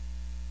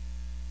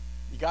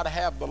 You got to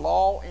have the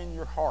law in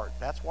your heart.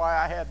 That's why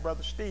I had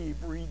Brother Steve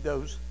read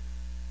those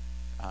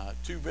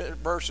 2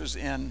 verses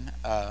in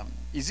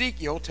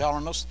Ezekiel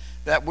telling us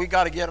that we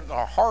got to get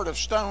our heart of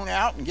stone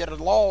out and get the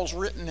laws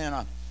written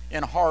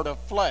in a heart of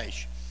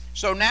flesh.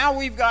 So now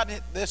we've got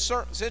this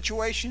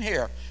situation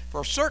here.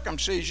 For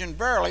circumcision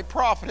verily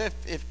profiteth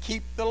if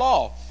keep the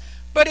law.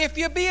 But if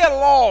you be a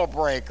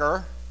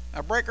lawbreaker,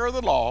 a breaker of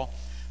the law,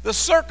 the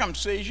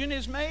circumcision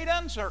is made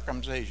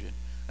uncircumcision.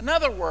 In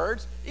other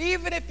words,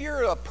 even if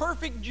you're a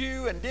perfect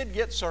Jew and did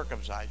get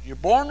circumcised, you're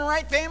born in the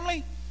right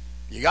family,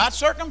 you got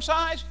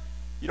circumcised,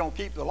 you don't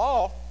keep the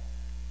law,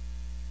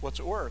 what's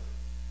it worth?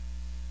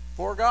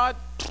 For God,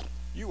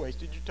 you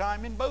wasted your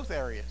time in both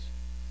areas.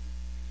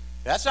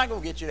 That's not going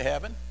to get you to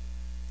heaven.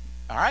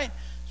 All right?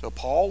 So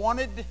Paul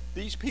wanted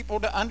these people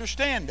to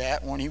understand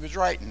that when he was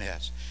writing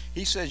this.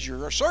 He says,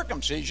 your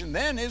circumcision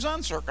then is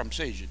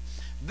uncircumcision.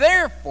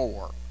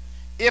 Therefore,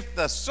 if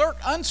the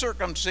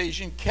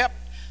uncircumcision kept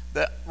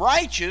the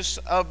righteous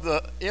of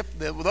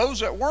those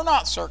that were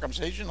not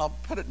circumcision, I'll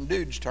put it in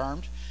dude's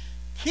terms,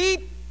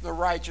 keep the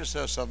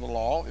righteousness of the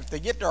law, if they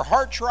get their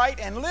hearts right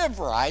and live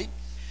right,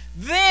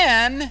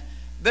 then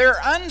their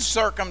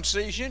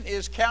uncircumcision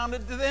is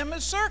counted to them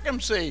as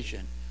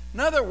circumcision. In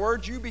other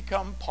words, you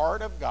become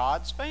part of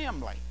God's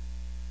family.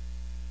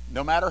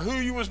 No matter who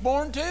you was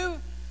born to,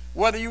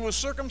 whether you was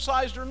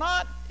circumcised or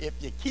not, if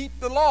you keep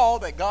the law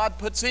that God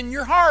puts in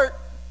your heart,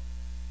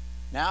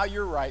 now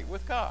you're right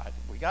with God.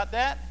 We got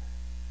that?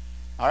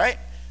 All right,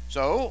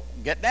 so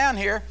get down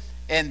here.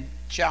 And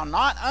shall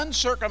not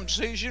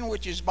uncircumcision,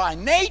 which is by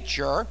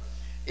nature,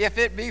 if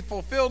it be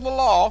fulfilled the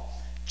law,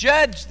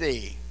 judge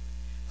thee,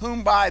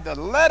 whom by the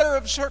letter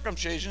of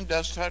circumcision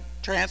does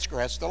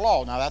transgress the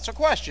law. Now that's a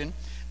question,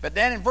 but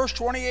then in verse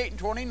 28 and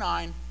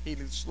 29, he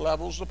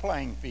levels the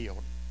playing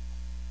field.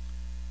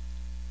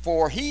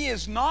 For he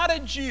is not a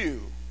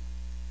Jew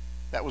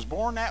that was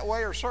born that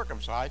way or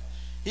circumcised.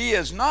 He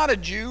is not a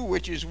Jew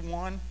which is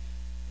one.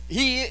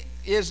 He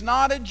is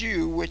not a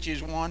Jew which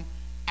is one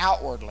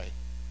outwardly.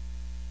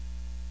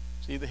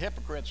 See, the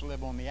hypocrites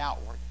live on the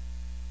outward.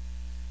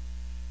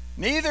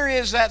 Neither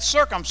is that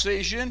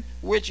circumcision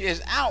which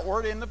is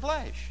outward in the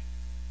flesh.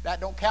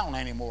 That don't count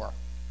anymore.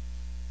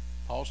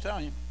 Paul's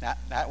telling you,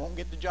 that won't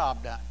get the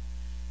job done.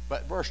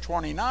 But verse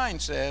 29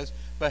 says,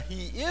 but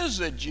he is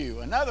a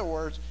Jew. In other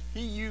words,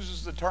 he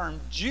uses the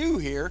term Jew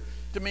here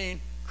to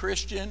mean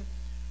Christian,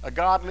 a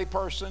godly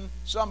person,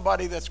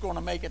 somebody that's going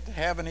to make it to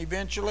heaven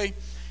eventually.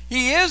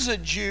 He is a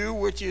Jew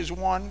which is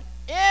one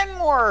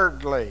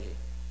inwardly,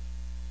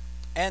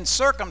 and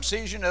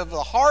circumcision of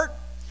the heart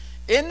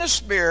in the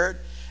spirit,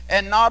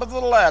 and not of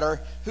the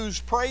letter, whose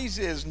praise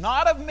is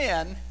not of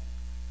men,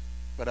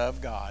 but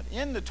of God.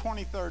 In the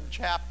 23rd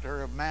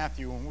chapter of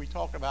Matthew, when we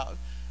talk about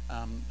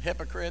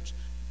hypocrites,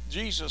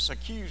 Jesus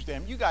accused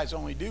them. You guys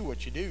only do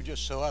what you do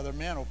just so other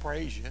men will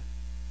praise you.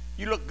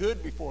 You look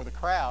good before the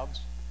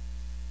crowds.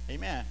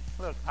 Amen.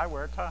 Look, I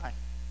wear a tie.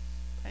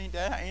 Ain't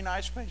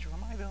I special?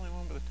 Am I the only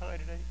one with a tie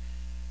today?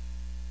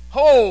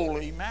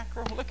 Holy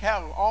mackerel, look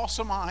how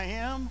awesome I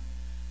am.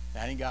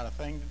 That ain't got a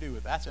thing to do with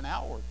it. That's an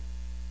outward.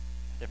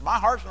 If my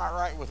heart's not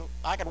right with it,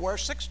 I could wear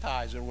 6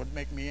 ties. It wouldn't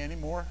make me any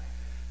more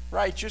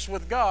righteous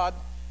with God.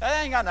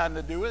 That ain't got nothing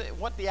to do with it.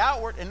 What the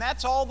outward, and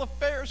that's all the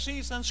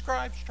Pharisees and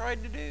scribes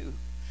tried to do.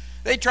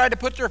 They tried to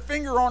put their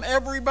finger on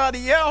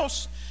everybody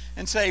else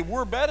and say,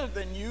 we're better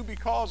than you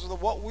because of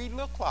what we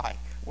look like.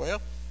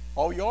 Well,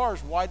 all you are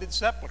is whited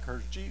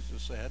sepulchres,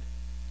 Jesus said.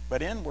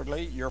 But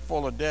inwardly, you're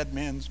full of dead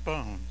men's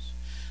bones.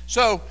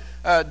 So,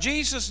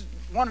 Jesus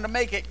wanted to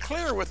make it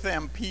clear with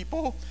them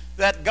people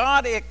that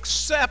God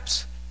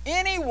accepts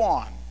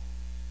anyone.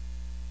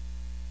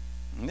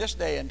 In this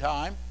day and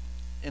time,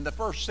 in the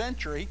first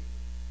century,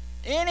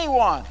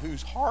 anyone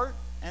whose heart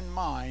and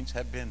minds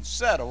have been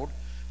settled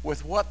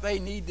with what they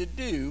need to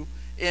do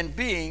in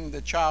being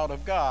the child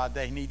of God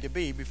they need to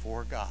be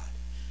before God.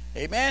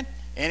 Amen?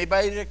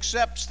 Anybody that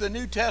accepts the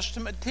New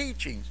Testament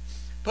teachings,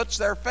 puts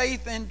their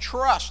faith and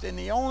trust in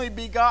the only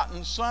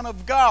begotten Son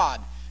of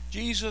God,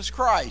 Jesus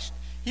Christ.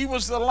 He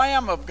was the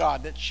Lamb of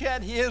God that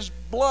shed his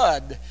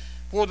blood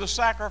for the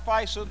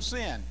sacrifice of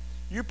sin.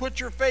 You put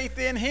your faith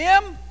in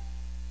him,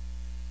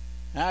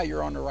 now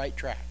you're on the right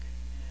track.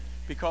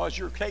 Because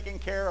you're taking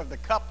care of the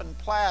cup and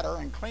platter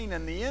and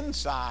cleaning the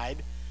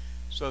inside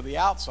so the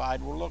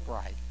outside will look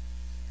right.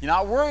 You're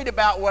not worried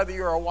about whether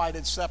you're a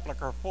whited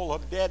sepulcher full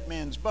of dead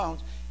men's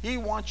bones. He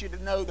wants you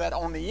to know that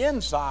on the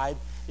inside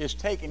is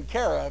taken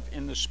care of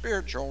in the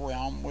spiritual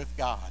realm with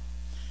God.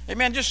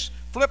 Amen. Just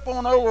flip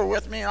on over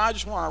with me, and I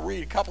just want to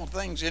read a couple of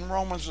things in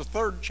Romans, the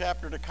 3rd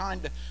chapter, to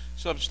kind of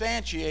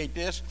substantiate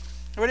this.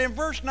 But in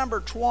verse number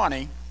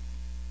 20,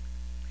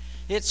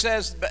 it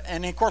says,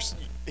 and of course,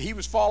 he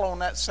was following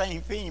that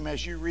same theme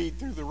as you read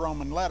through the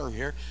Roman letter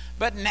here.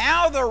 But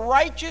now the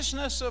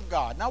righteousness of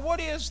God. Now, what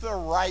is the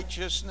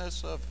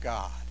righteousness of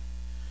God?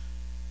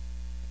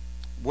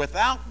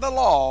 Without the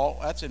law,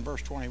 that's in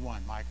verse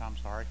 21, Mike, I'm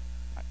sorry.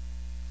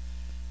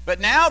 But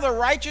now the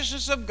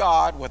righteousness of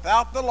God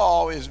without the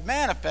law is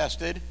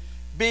manifested,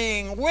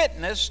 being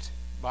witnessed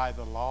by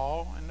the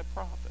law and the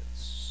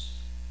prophets.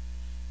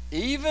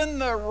 Even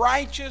the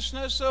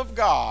righteousness of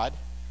God,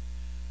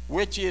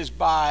 which is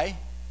by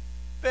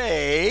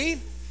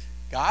faith.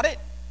 Got it?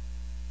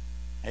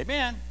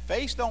 Amen.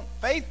 Faith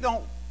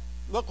don't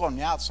look on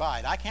the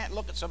outside. I can't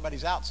look at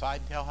somebody's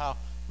outside and tell how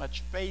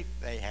much faith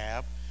they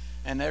have.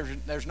 And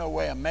there's no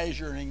way of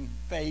measuring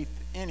faith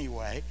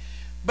anyway.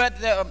 But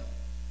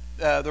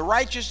the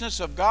righteousness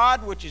of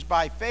God, which is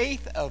by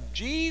faith of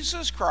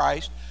Jesus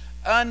Christ,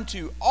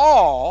 unto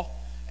all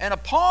and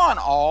upon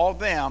all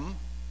them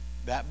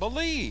that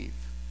believe.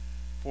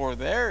 For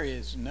there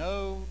is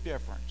no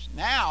difference.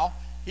 Now,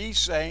 he's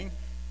saying,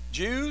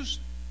 Jews,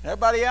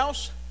 everybody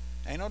else,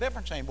 ain't no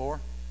difference anymore.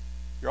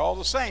 You're all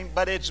the same.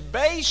 But it's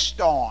based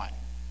on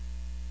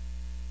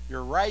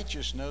your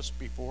righteousness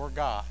before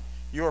God.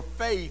 Your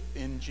faith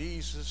in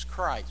Jesus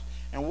Christ.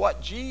 And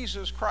what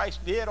Jesus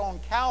Christ did on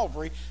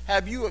Calvary,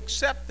 have you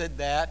accepted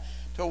that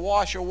to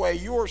wash away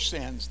your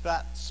sins?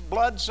 That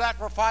blood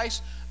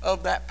sacrifice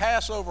of that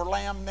Passover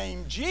lamb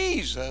named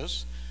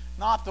Jesus,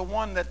 not the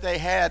one that they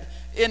had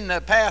in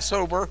the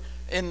Passover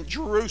in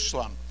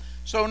Jerusalem.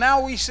 So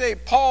now we say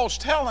Paul's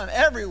telling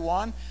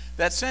everyone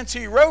that since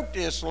he wrote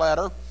this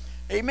letter,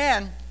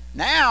 amen,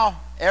 now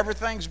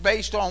everything's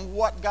based on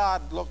what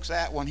God looks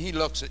at when he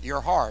looks at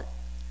your heart.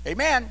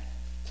 Amen.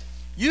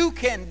 You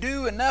can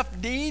do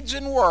enough deeds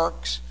and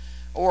works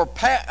or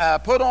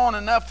put on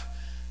enough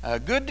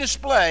good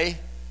display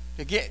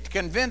to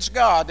convince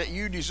God that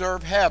you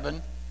deserve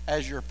heaven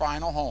as your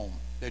final home.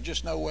 There's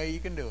just no way you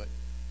can do it.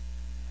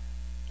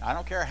 I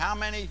don't care how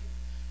many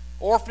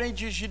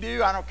orphanages you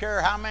do. I don't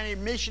care how many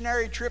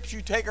missionary trips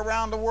you take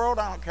around the world.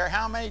 I don't care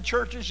how many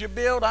churches you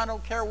build. I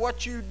don't care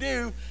what you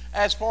do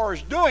as far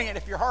as doing it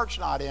if your heart's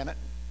not in it.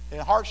 If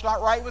your heart's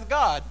not right with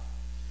God,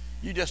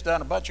 you just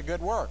done a bunch of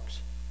good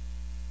works.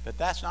 But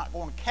that's not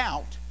going to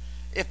count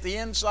if the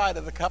inside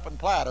of the cup and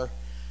platter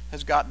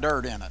has got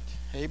dirt in it.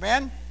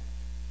 Amen?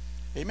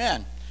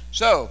 Amen.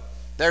 So,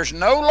 there's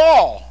no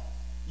law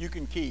you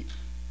can keep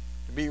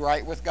to be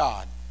right with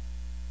God.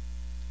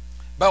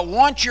 But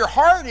once your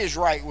heart is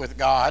right with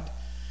God,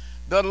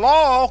 the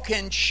law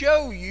can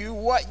show you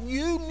what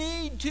you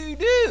need to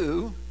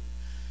do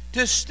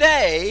to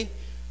stay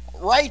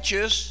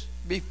righteous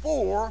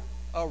before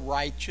a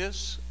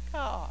righteous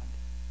God.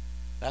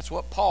 That's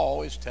what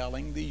Paul is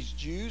telling these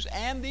Jews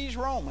and these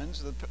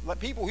Romans. The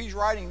people he's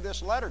writing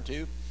this letter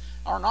to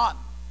are not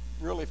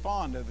really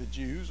fond of the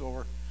Jews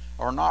or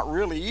not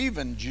really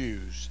even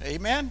Jews.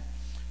 Amen?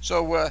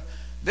 So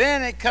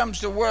then it comes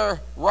to where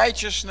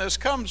righteousness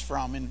comes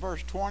from. In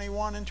verse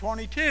 21 and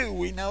 22,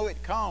 we know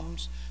it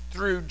comes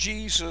through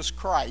Jesus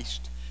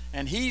Christ.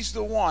 And he's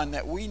the one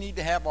that we need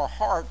to have our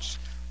hearts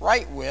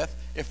right with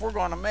if we're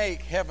going to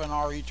make heaven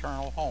our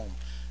eternal home.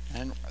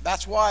 And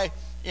that's why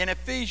in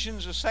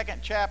Ephesians, the 2nd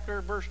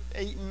chapter, verse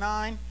 8 and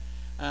 9,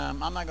 I'm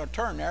not going to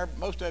turn there.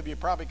 Most of you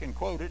probably can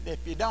quote it.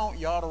 If you don't,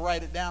 you ought to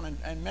write it down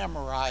and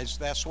memorize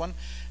this one.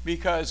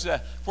 Because,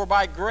 for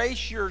by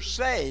grace you're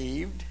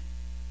saved.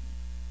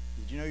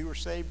 Did you know you were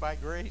saved by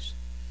grace?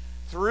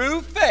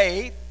 Through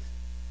faith,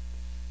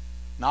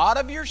 not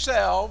of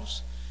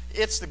yourselves.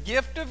 It's the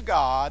gift of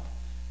God,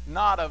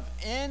 not of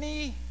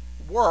any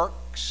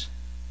works,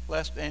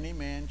 lest any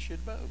man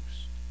should boast.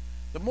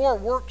 The more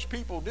works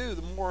people do,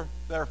 the more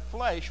their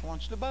flesh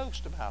wants to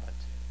boast about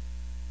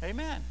it.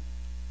 Amen.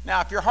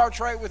 Now, if your heart's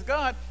right with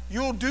God,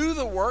 you'll do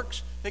the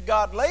works that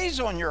God lays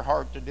on your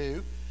heart to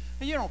do,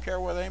 and you don't care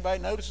whether anybody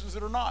notices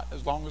it or not,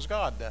 as long as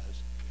God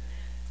does.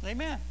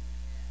 Amen.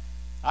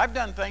 I've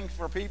done things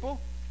for people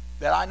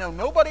that I know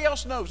nobody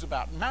else knows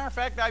about. Matter of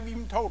fact, I've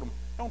even told them,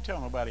 don't tell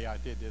nobody I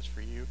did this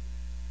for you.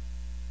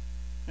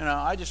 You know,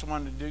 I just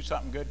wanted to do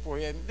something good for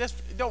you. And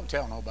just don't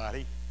tell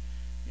nobody.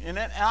 And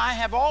I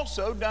have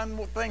also done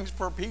things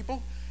for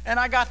people, and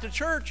I got to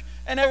church,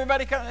 and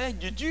everybody comes, hey,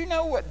 did you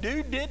know what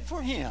dude did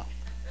for him?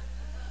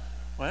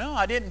 Well,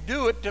 I didn't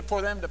do it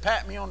for them to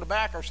pat me on the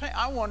back or say,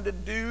 I wanted to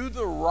do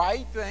the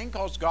right thing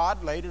because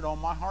God laid it on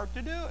my heart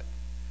to do it.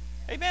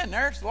 Amen.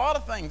 There's a lot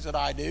of things that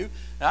I do.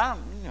 I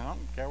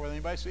don't care whether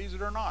anybody sees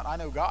it or not. I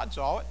know God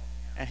saw it,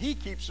 and he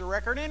keeps the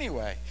record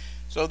anyway.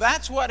 So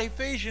that's what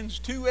Ephesians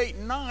 2, 8,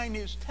 and 9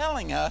 is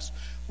telling us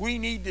we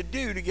need to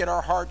do to get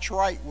our hearts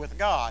right with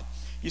God.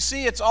 You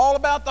see, it's all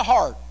about the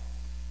heart.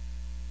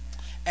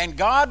 And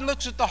God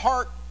looks at the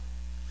heart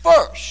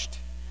first.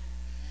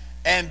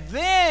 And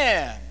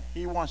then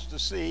he wants to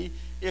see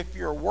if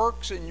your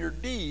works and your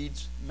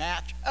deeds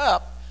match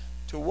up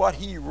to what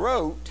he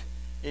wrote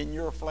in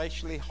your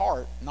fleshly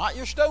heart. Not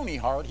your stony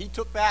heart. He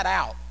took that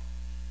out.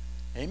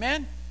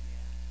 Amen?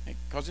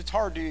 Because it's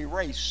hard to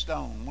erase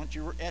stone. Once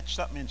you etch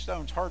something in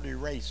stone, it's hard to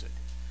erase it.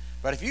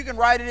 But if you can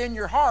write it in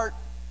your heart,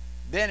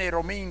 then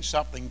it'll mean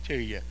something to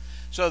you.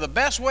 So the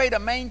best way to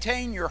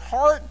maintain your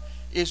heart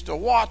is to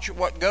watch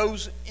what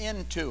goes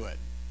into it,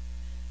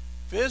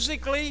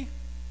 physically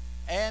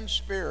and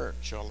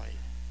spiritually.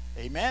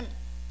 Amen?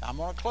 I'm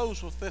going to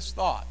close with this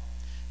thought.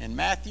 In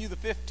Matthew, the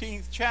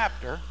 15th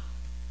chapter,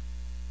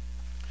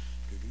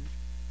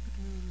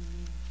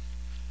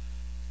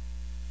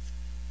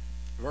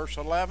 verse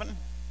 11.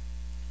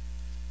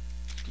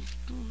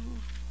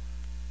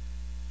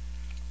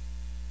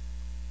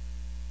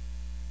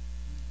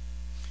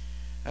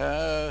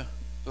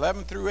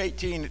 11 through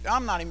 18.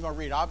 I'm not even going to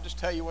read it. I'll just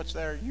tell you what's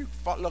there. You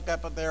look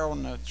up there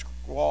on the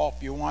wall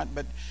if you want.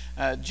 But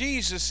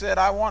Jesus said,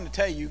 I want to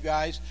tell you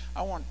guys,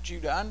 I want you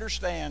to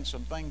understand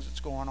some things that's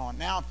going on.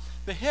 Now,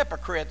 the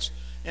hypocrites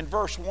in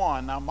verse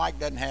 1, now Mike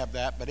doesn't have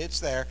that, but it's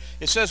there.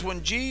 It says,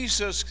 when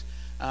Jesus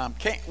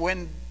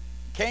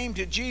came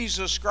to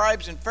Jesus,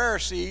 scribes and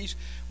Pharisees,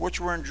 which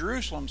were in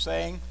Jerusalem,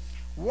 saying,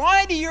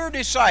 why do your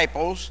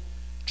disciples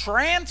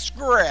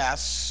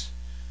transgress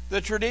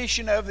the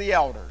tradition of the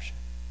elders?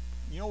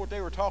 You know what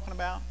they were talking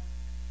about?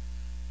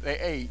 They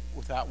ate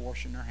without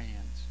washing their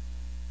hands.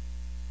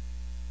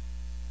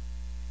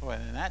 Boy,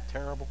 isn't that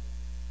terrible?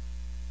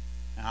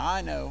 Now,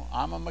 I know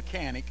I'm a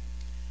mechanic,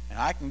 and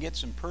I can get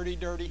some pretty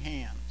dirty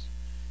hands.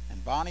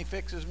 And Bonnie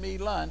fixes me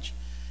lunch,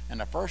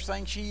 and the first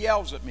thing she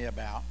yells at me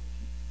about,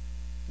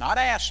 not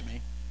asks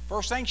me,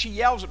 First thing she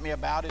yells at me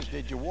about is,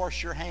 did you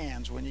wash your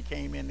hands when you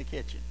came in the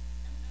kitchen?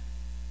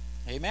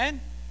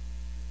 Amen?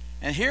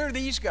 And here are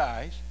these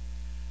guys.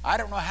 I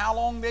don't know how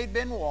long they'd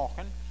been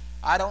walking.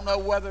 I don't know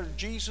whether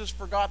Jesus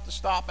forgot to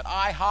stop at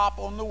IHOP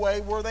on the way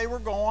where they were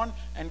going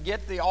and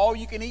get the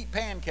all-you-can-eat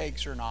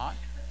pancakes or not.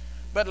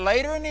 But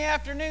later in the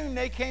afternoon,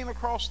 they came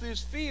across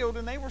this field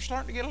and they were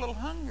starting to get a little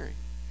hungry.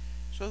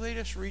 So they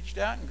just reached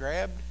out and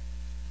grabbed.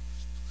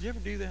 Did you ever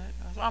do that?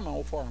 I'm an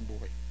old farm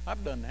boy.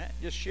 I've done that.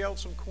 Just shelled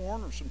some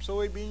corn or some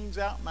soybeans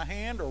out in my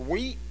hand or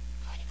wheat.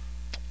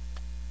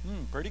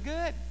 Pretty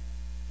good.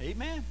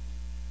 Amen.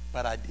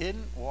 But I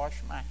didn't wash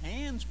my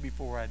hands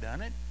before I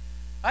done it.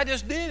 I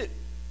just did it.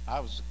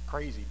 I was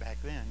crazy back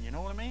then. You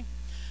know what I mean?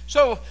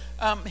 So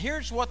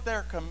here's what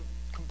they're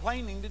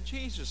complaining to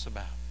Jesus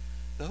about.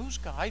 Those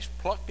guys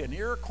plucked an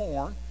ear of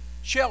corn,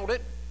 shelled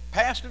it,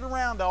 passed it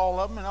around to all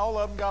of them, and all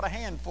of them got a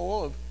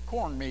handful of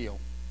cornmeal.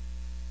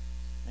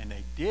 And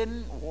they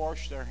didn't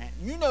wash their hands.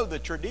 You know the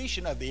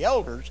tradition of the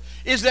elders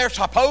is they're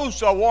supposed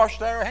to wash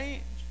their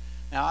hands.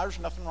 Now, there's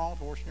nothing wrong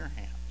with washing your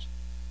hands.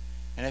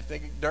 And if they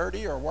get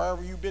dirty or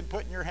wherever you've been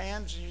putting your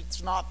hands,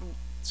 it's not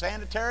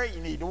sanitary,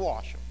 you need to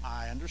wash them.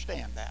 I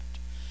understand that.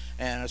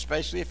 And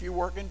especially if you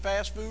work in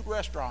fast food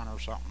restaurant or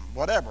something,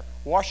 whatever.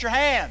 Wash your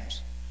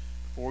hands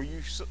before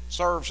you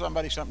serve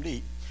somebody something to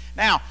eat.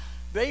 Now,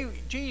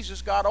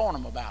 Jesus got on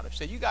them about it.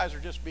 Said, you guys are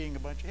just being a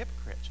bunch of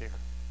hypocrites here.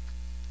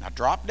 Now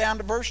drop down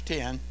to verse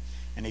 10.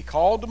 And he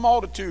called the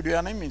multitude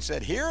on him and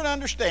said, hear and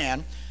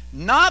understand,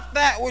 not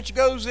that which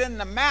goes in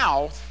the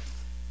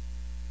mouth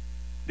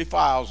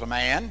defiles a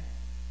man,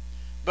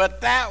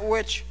 but that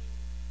which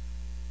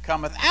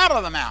cometh out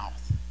of the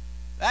mouth,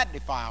 that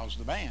defiles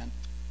the man.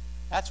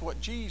 That's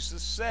what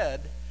Jesus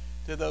said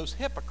to those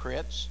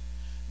hypocrites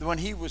when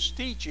he was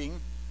teaching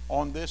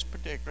on this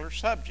particular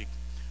subject.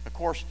 Of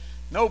course,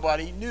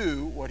 nobody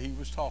knew what he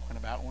was talking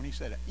about when he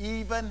said it.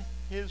 Even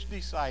his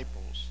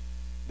disciples.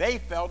 They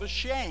felt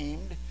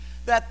ashamed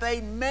that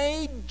they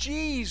made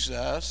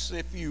Jesus,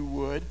 if you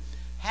would,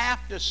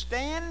 have to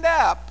stand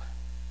up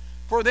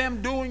for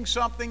them doing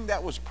something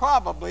that was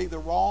probably the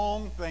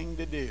wrong thing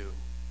to do.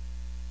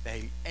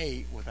 They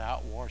ate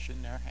without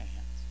washing their hands.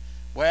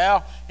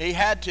 Well, he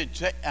had to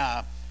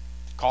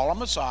call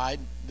them aside.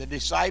 The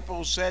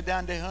disciples said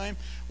unto him,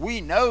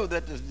 we know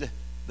that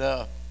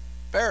the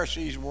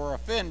Pharisees were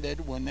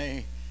offended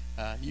when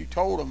you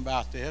told them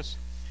about this.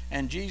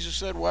 And Jesus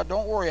said, well,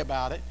 don't worry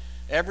about it.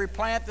 Every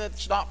plant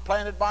that's not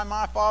planted by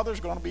my Father is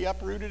going to be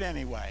uprooted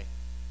anyway.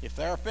 If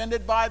they're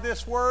offended by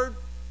this word,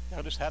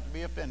 they'll just have to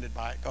be offended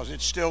by it because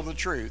it's still the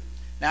truth.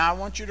 Now, I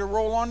want you to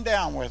roll on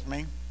down with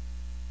me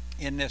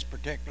in this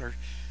particular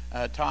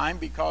time,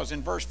 because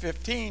in verse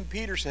 15,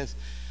 Peter says,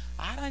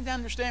 I don't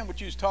understand what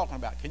you was talking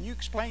about. Can you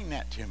explain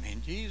that to me?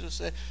 And Jesus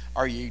said,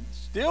 are you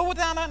still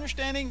without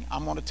understanding?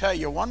 I'm going to tell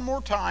you one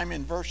more time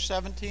in verse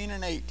 17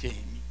 and 18.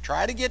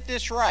 Try to get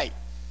this right.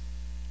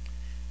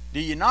 Do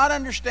you not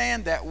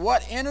understand that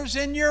what enters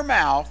in your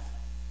mouth,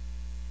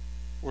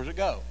 where's it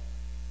go?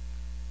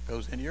 It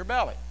goes into your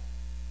belly.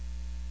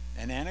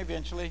 And then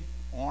eventually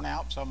on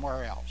out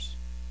somewhere else.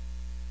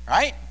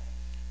 Right?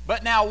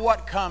 But now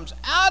what comes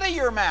out of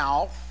your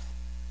mouth,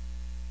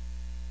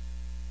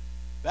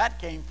 that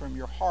came from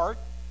your heart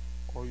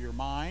or your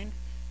mind,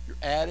 your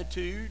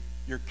attitude,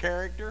 your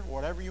character,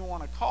 whatever you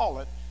want to call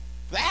it.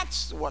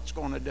 That's what's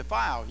going to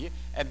defile you.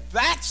 And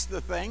that's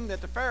the thing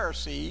that the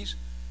Pharisees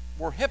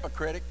were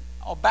hypocritic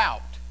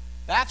about.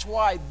 That's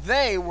why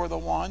they were the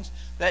ones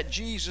that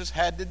Jesus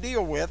had to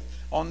deal with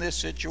on this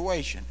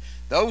situation.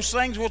 Those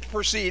things which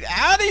proceed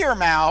out of your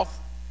mouth,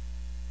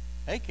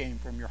 they came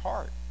from your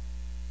heart.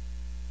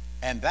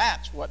 And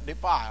that's what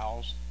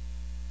defiles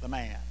the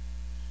man.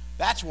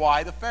 That's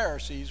why the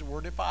Pharisees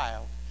were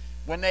defiled.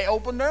 When they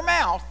opened their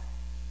mouth,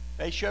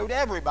 they showed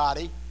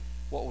everybody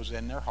what was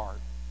in their heart.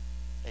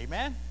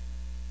 Amen?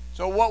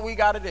 So what we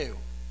got to do?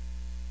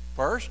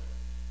 First,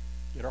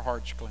 get our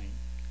hearts clean.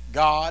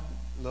 God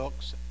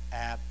looks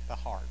at the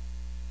heart.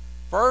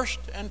 First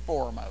and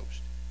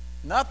foremost.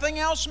 Nothing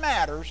else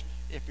matters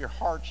if your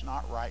heart's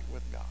not right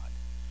with God.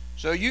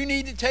 So you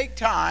need to take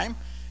time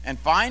and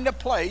find a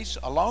place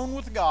alone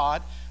with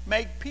God,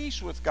 make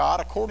peace with God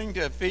according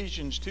to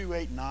Ephesians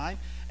 2:8-9,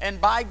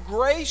 and by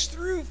grace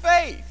through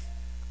faith,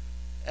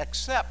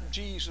 accept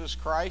Jesus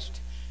Christ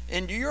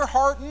into your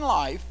heart and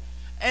life,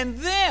 and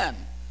then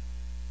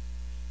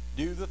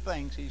do the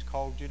things He's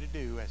called you to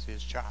do as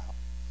His child.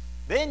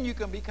 Then you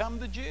can become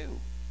the Jew.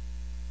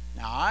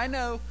 Now, I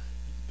know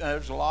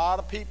there's a lot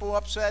of people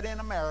upset in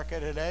America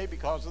today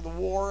because of the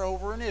war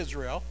over in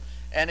Israel,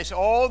 and it's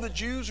all the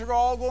Jews are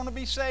all going to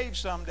be saved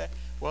someday.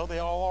 Well, they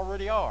all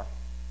already are.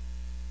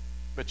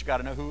 But you got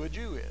to know who a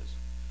Jew is.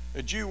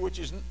 A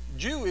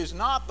Jew is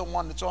not the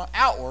one that's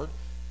outward.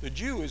 The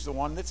Jew is the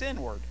one that's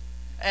inward.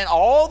 And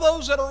all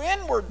those that are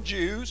inward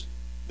Jews,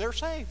 they're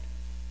saved.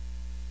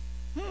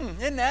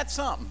 Isn't that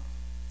something?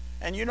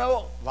 And you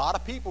know, a lot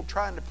of people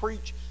trying to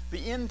preach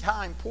the end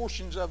time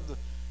portions of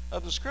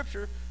the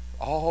Scripture.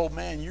 Oh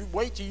man, you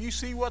wait till you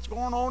see what's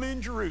going on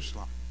in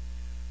Jerusalem.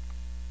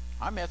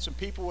 I met some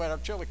people at our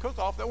chili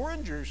cook-off that were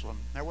in Jerusalem.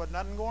 There wasn't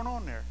nothing going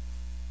on there.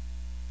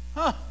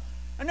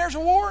 And there's a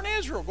war in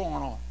Israel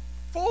going on.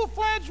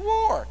 Full-fledged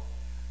war.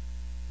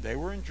 They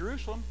were in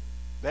Jerusalem.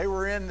 They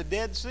were in the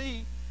Dead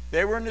Sea.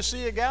 They were in the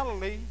Sea of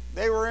Galilee.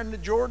 They were in the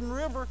Jordan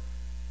River.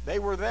 They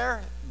were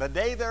there. The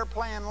day their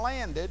plan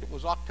landed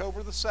was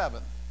October the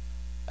 7th.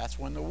 That's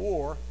when the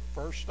war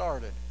first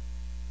started.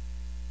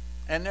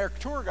 And their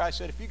tour guy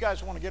said, if you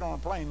guys want to get on a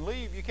plane and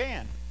leave, you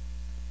can.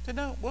 I said,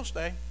 no, we'll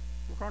stay.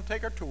 We're going to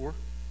take our tour.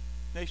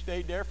 They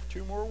stayed there for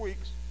 2 more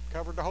weeks,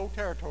 covered the whole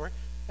territory.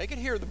 They could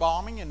hear the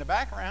bombing in the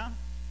background.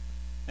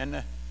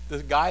 And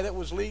the guy that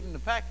was leading the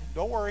pack,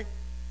 don't worry,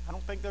 I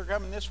don't think they're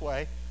coming this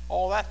way.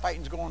 All that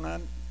fighting's going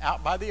on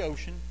out by the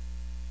ocean.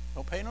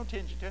 Don't pay no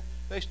attention to it.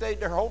 They stayed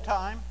there the whole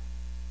time.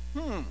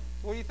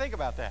 What do you think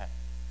about that?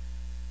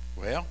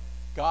 Well,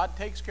 God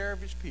takes care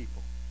of his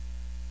people.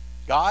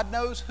 God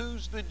knows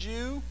who's the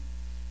Jew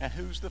and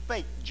who's the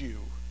fake Jew.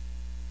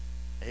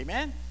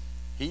 Amen?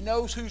 He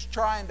knows who's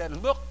trying to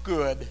look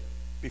good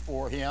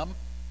before him,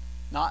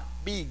 not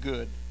be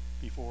good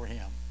before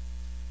him.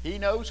 He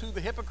knows who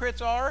the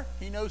hypocrites are,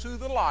 he knows who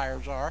the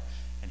liars are,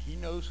 and he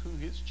knows who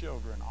his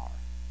children are.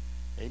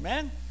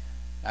 Amen?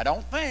 Now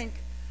don't think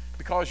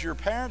because your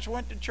parents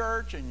went to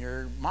church and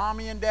your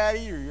mommy and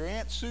daddy or your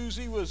Aunt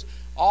Susie was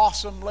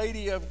awesome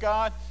lady of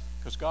God,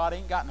 because God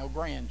ain't got no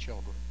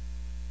grandchildren.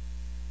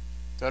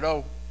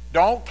 So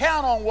don't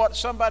count on what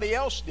somebody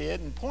else did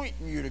and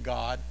pointing you to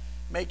God.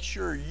 Make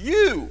sure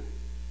you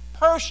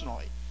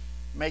personally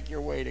make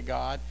your way to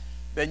God.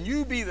 Then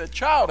you be the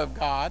child of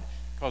God,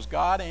 because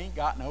God ain't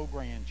got no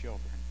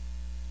grandchildren.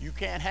 You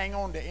can't hang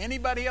on to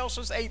anybody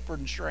else's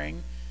apron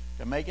string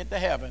to make it to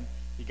heaven.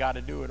 You got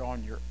to do it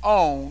on your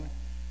own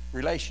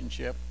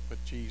relationship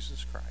with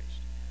Jesus Christ.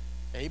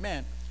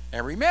 Amen.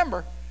 And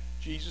remember,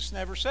 Jesus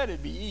never said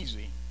it'd be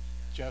easy.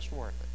 Just worth it.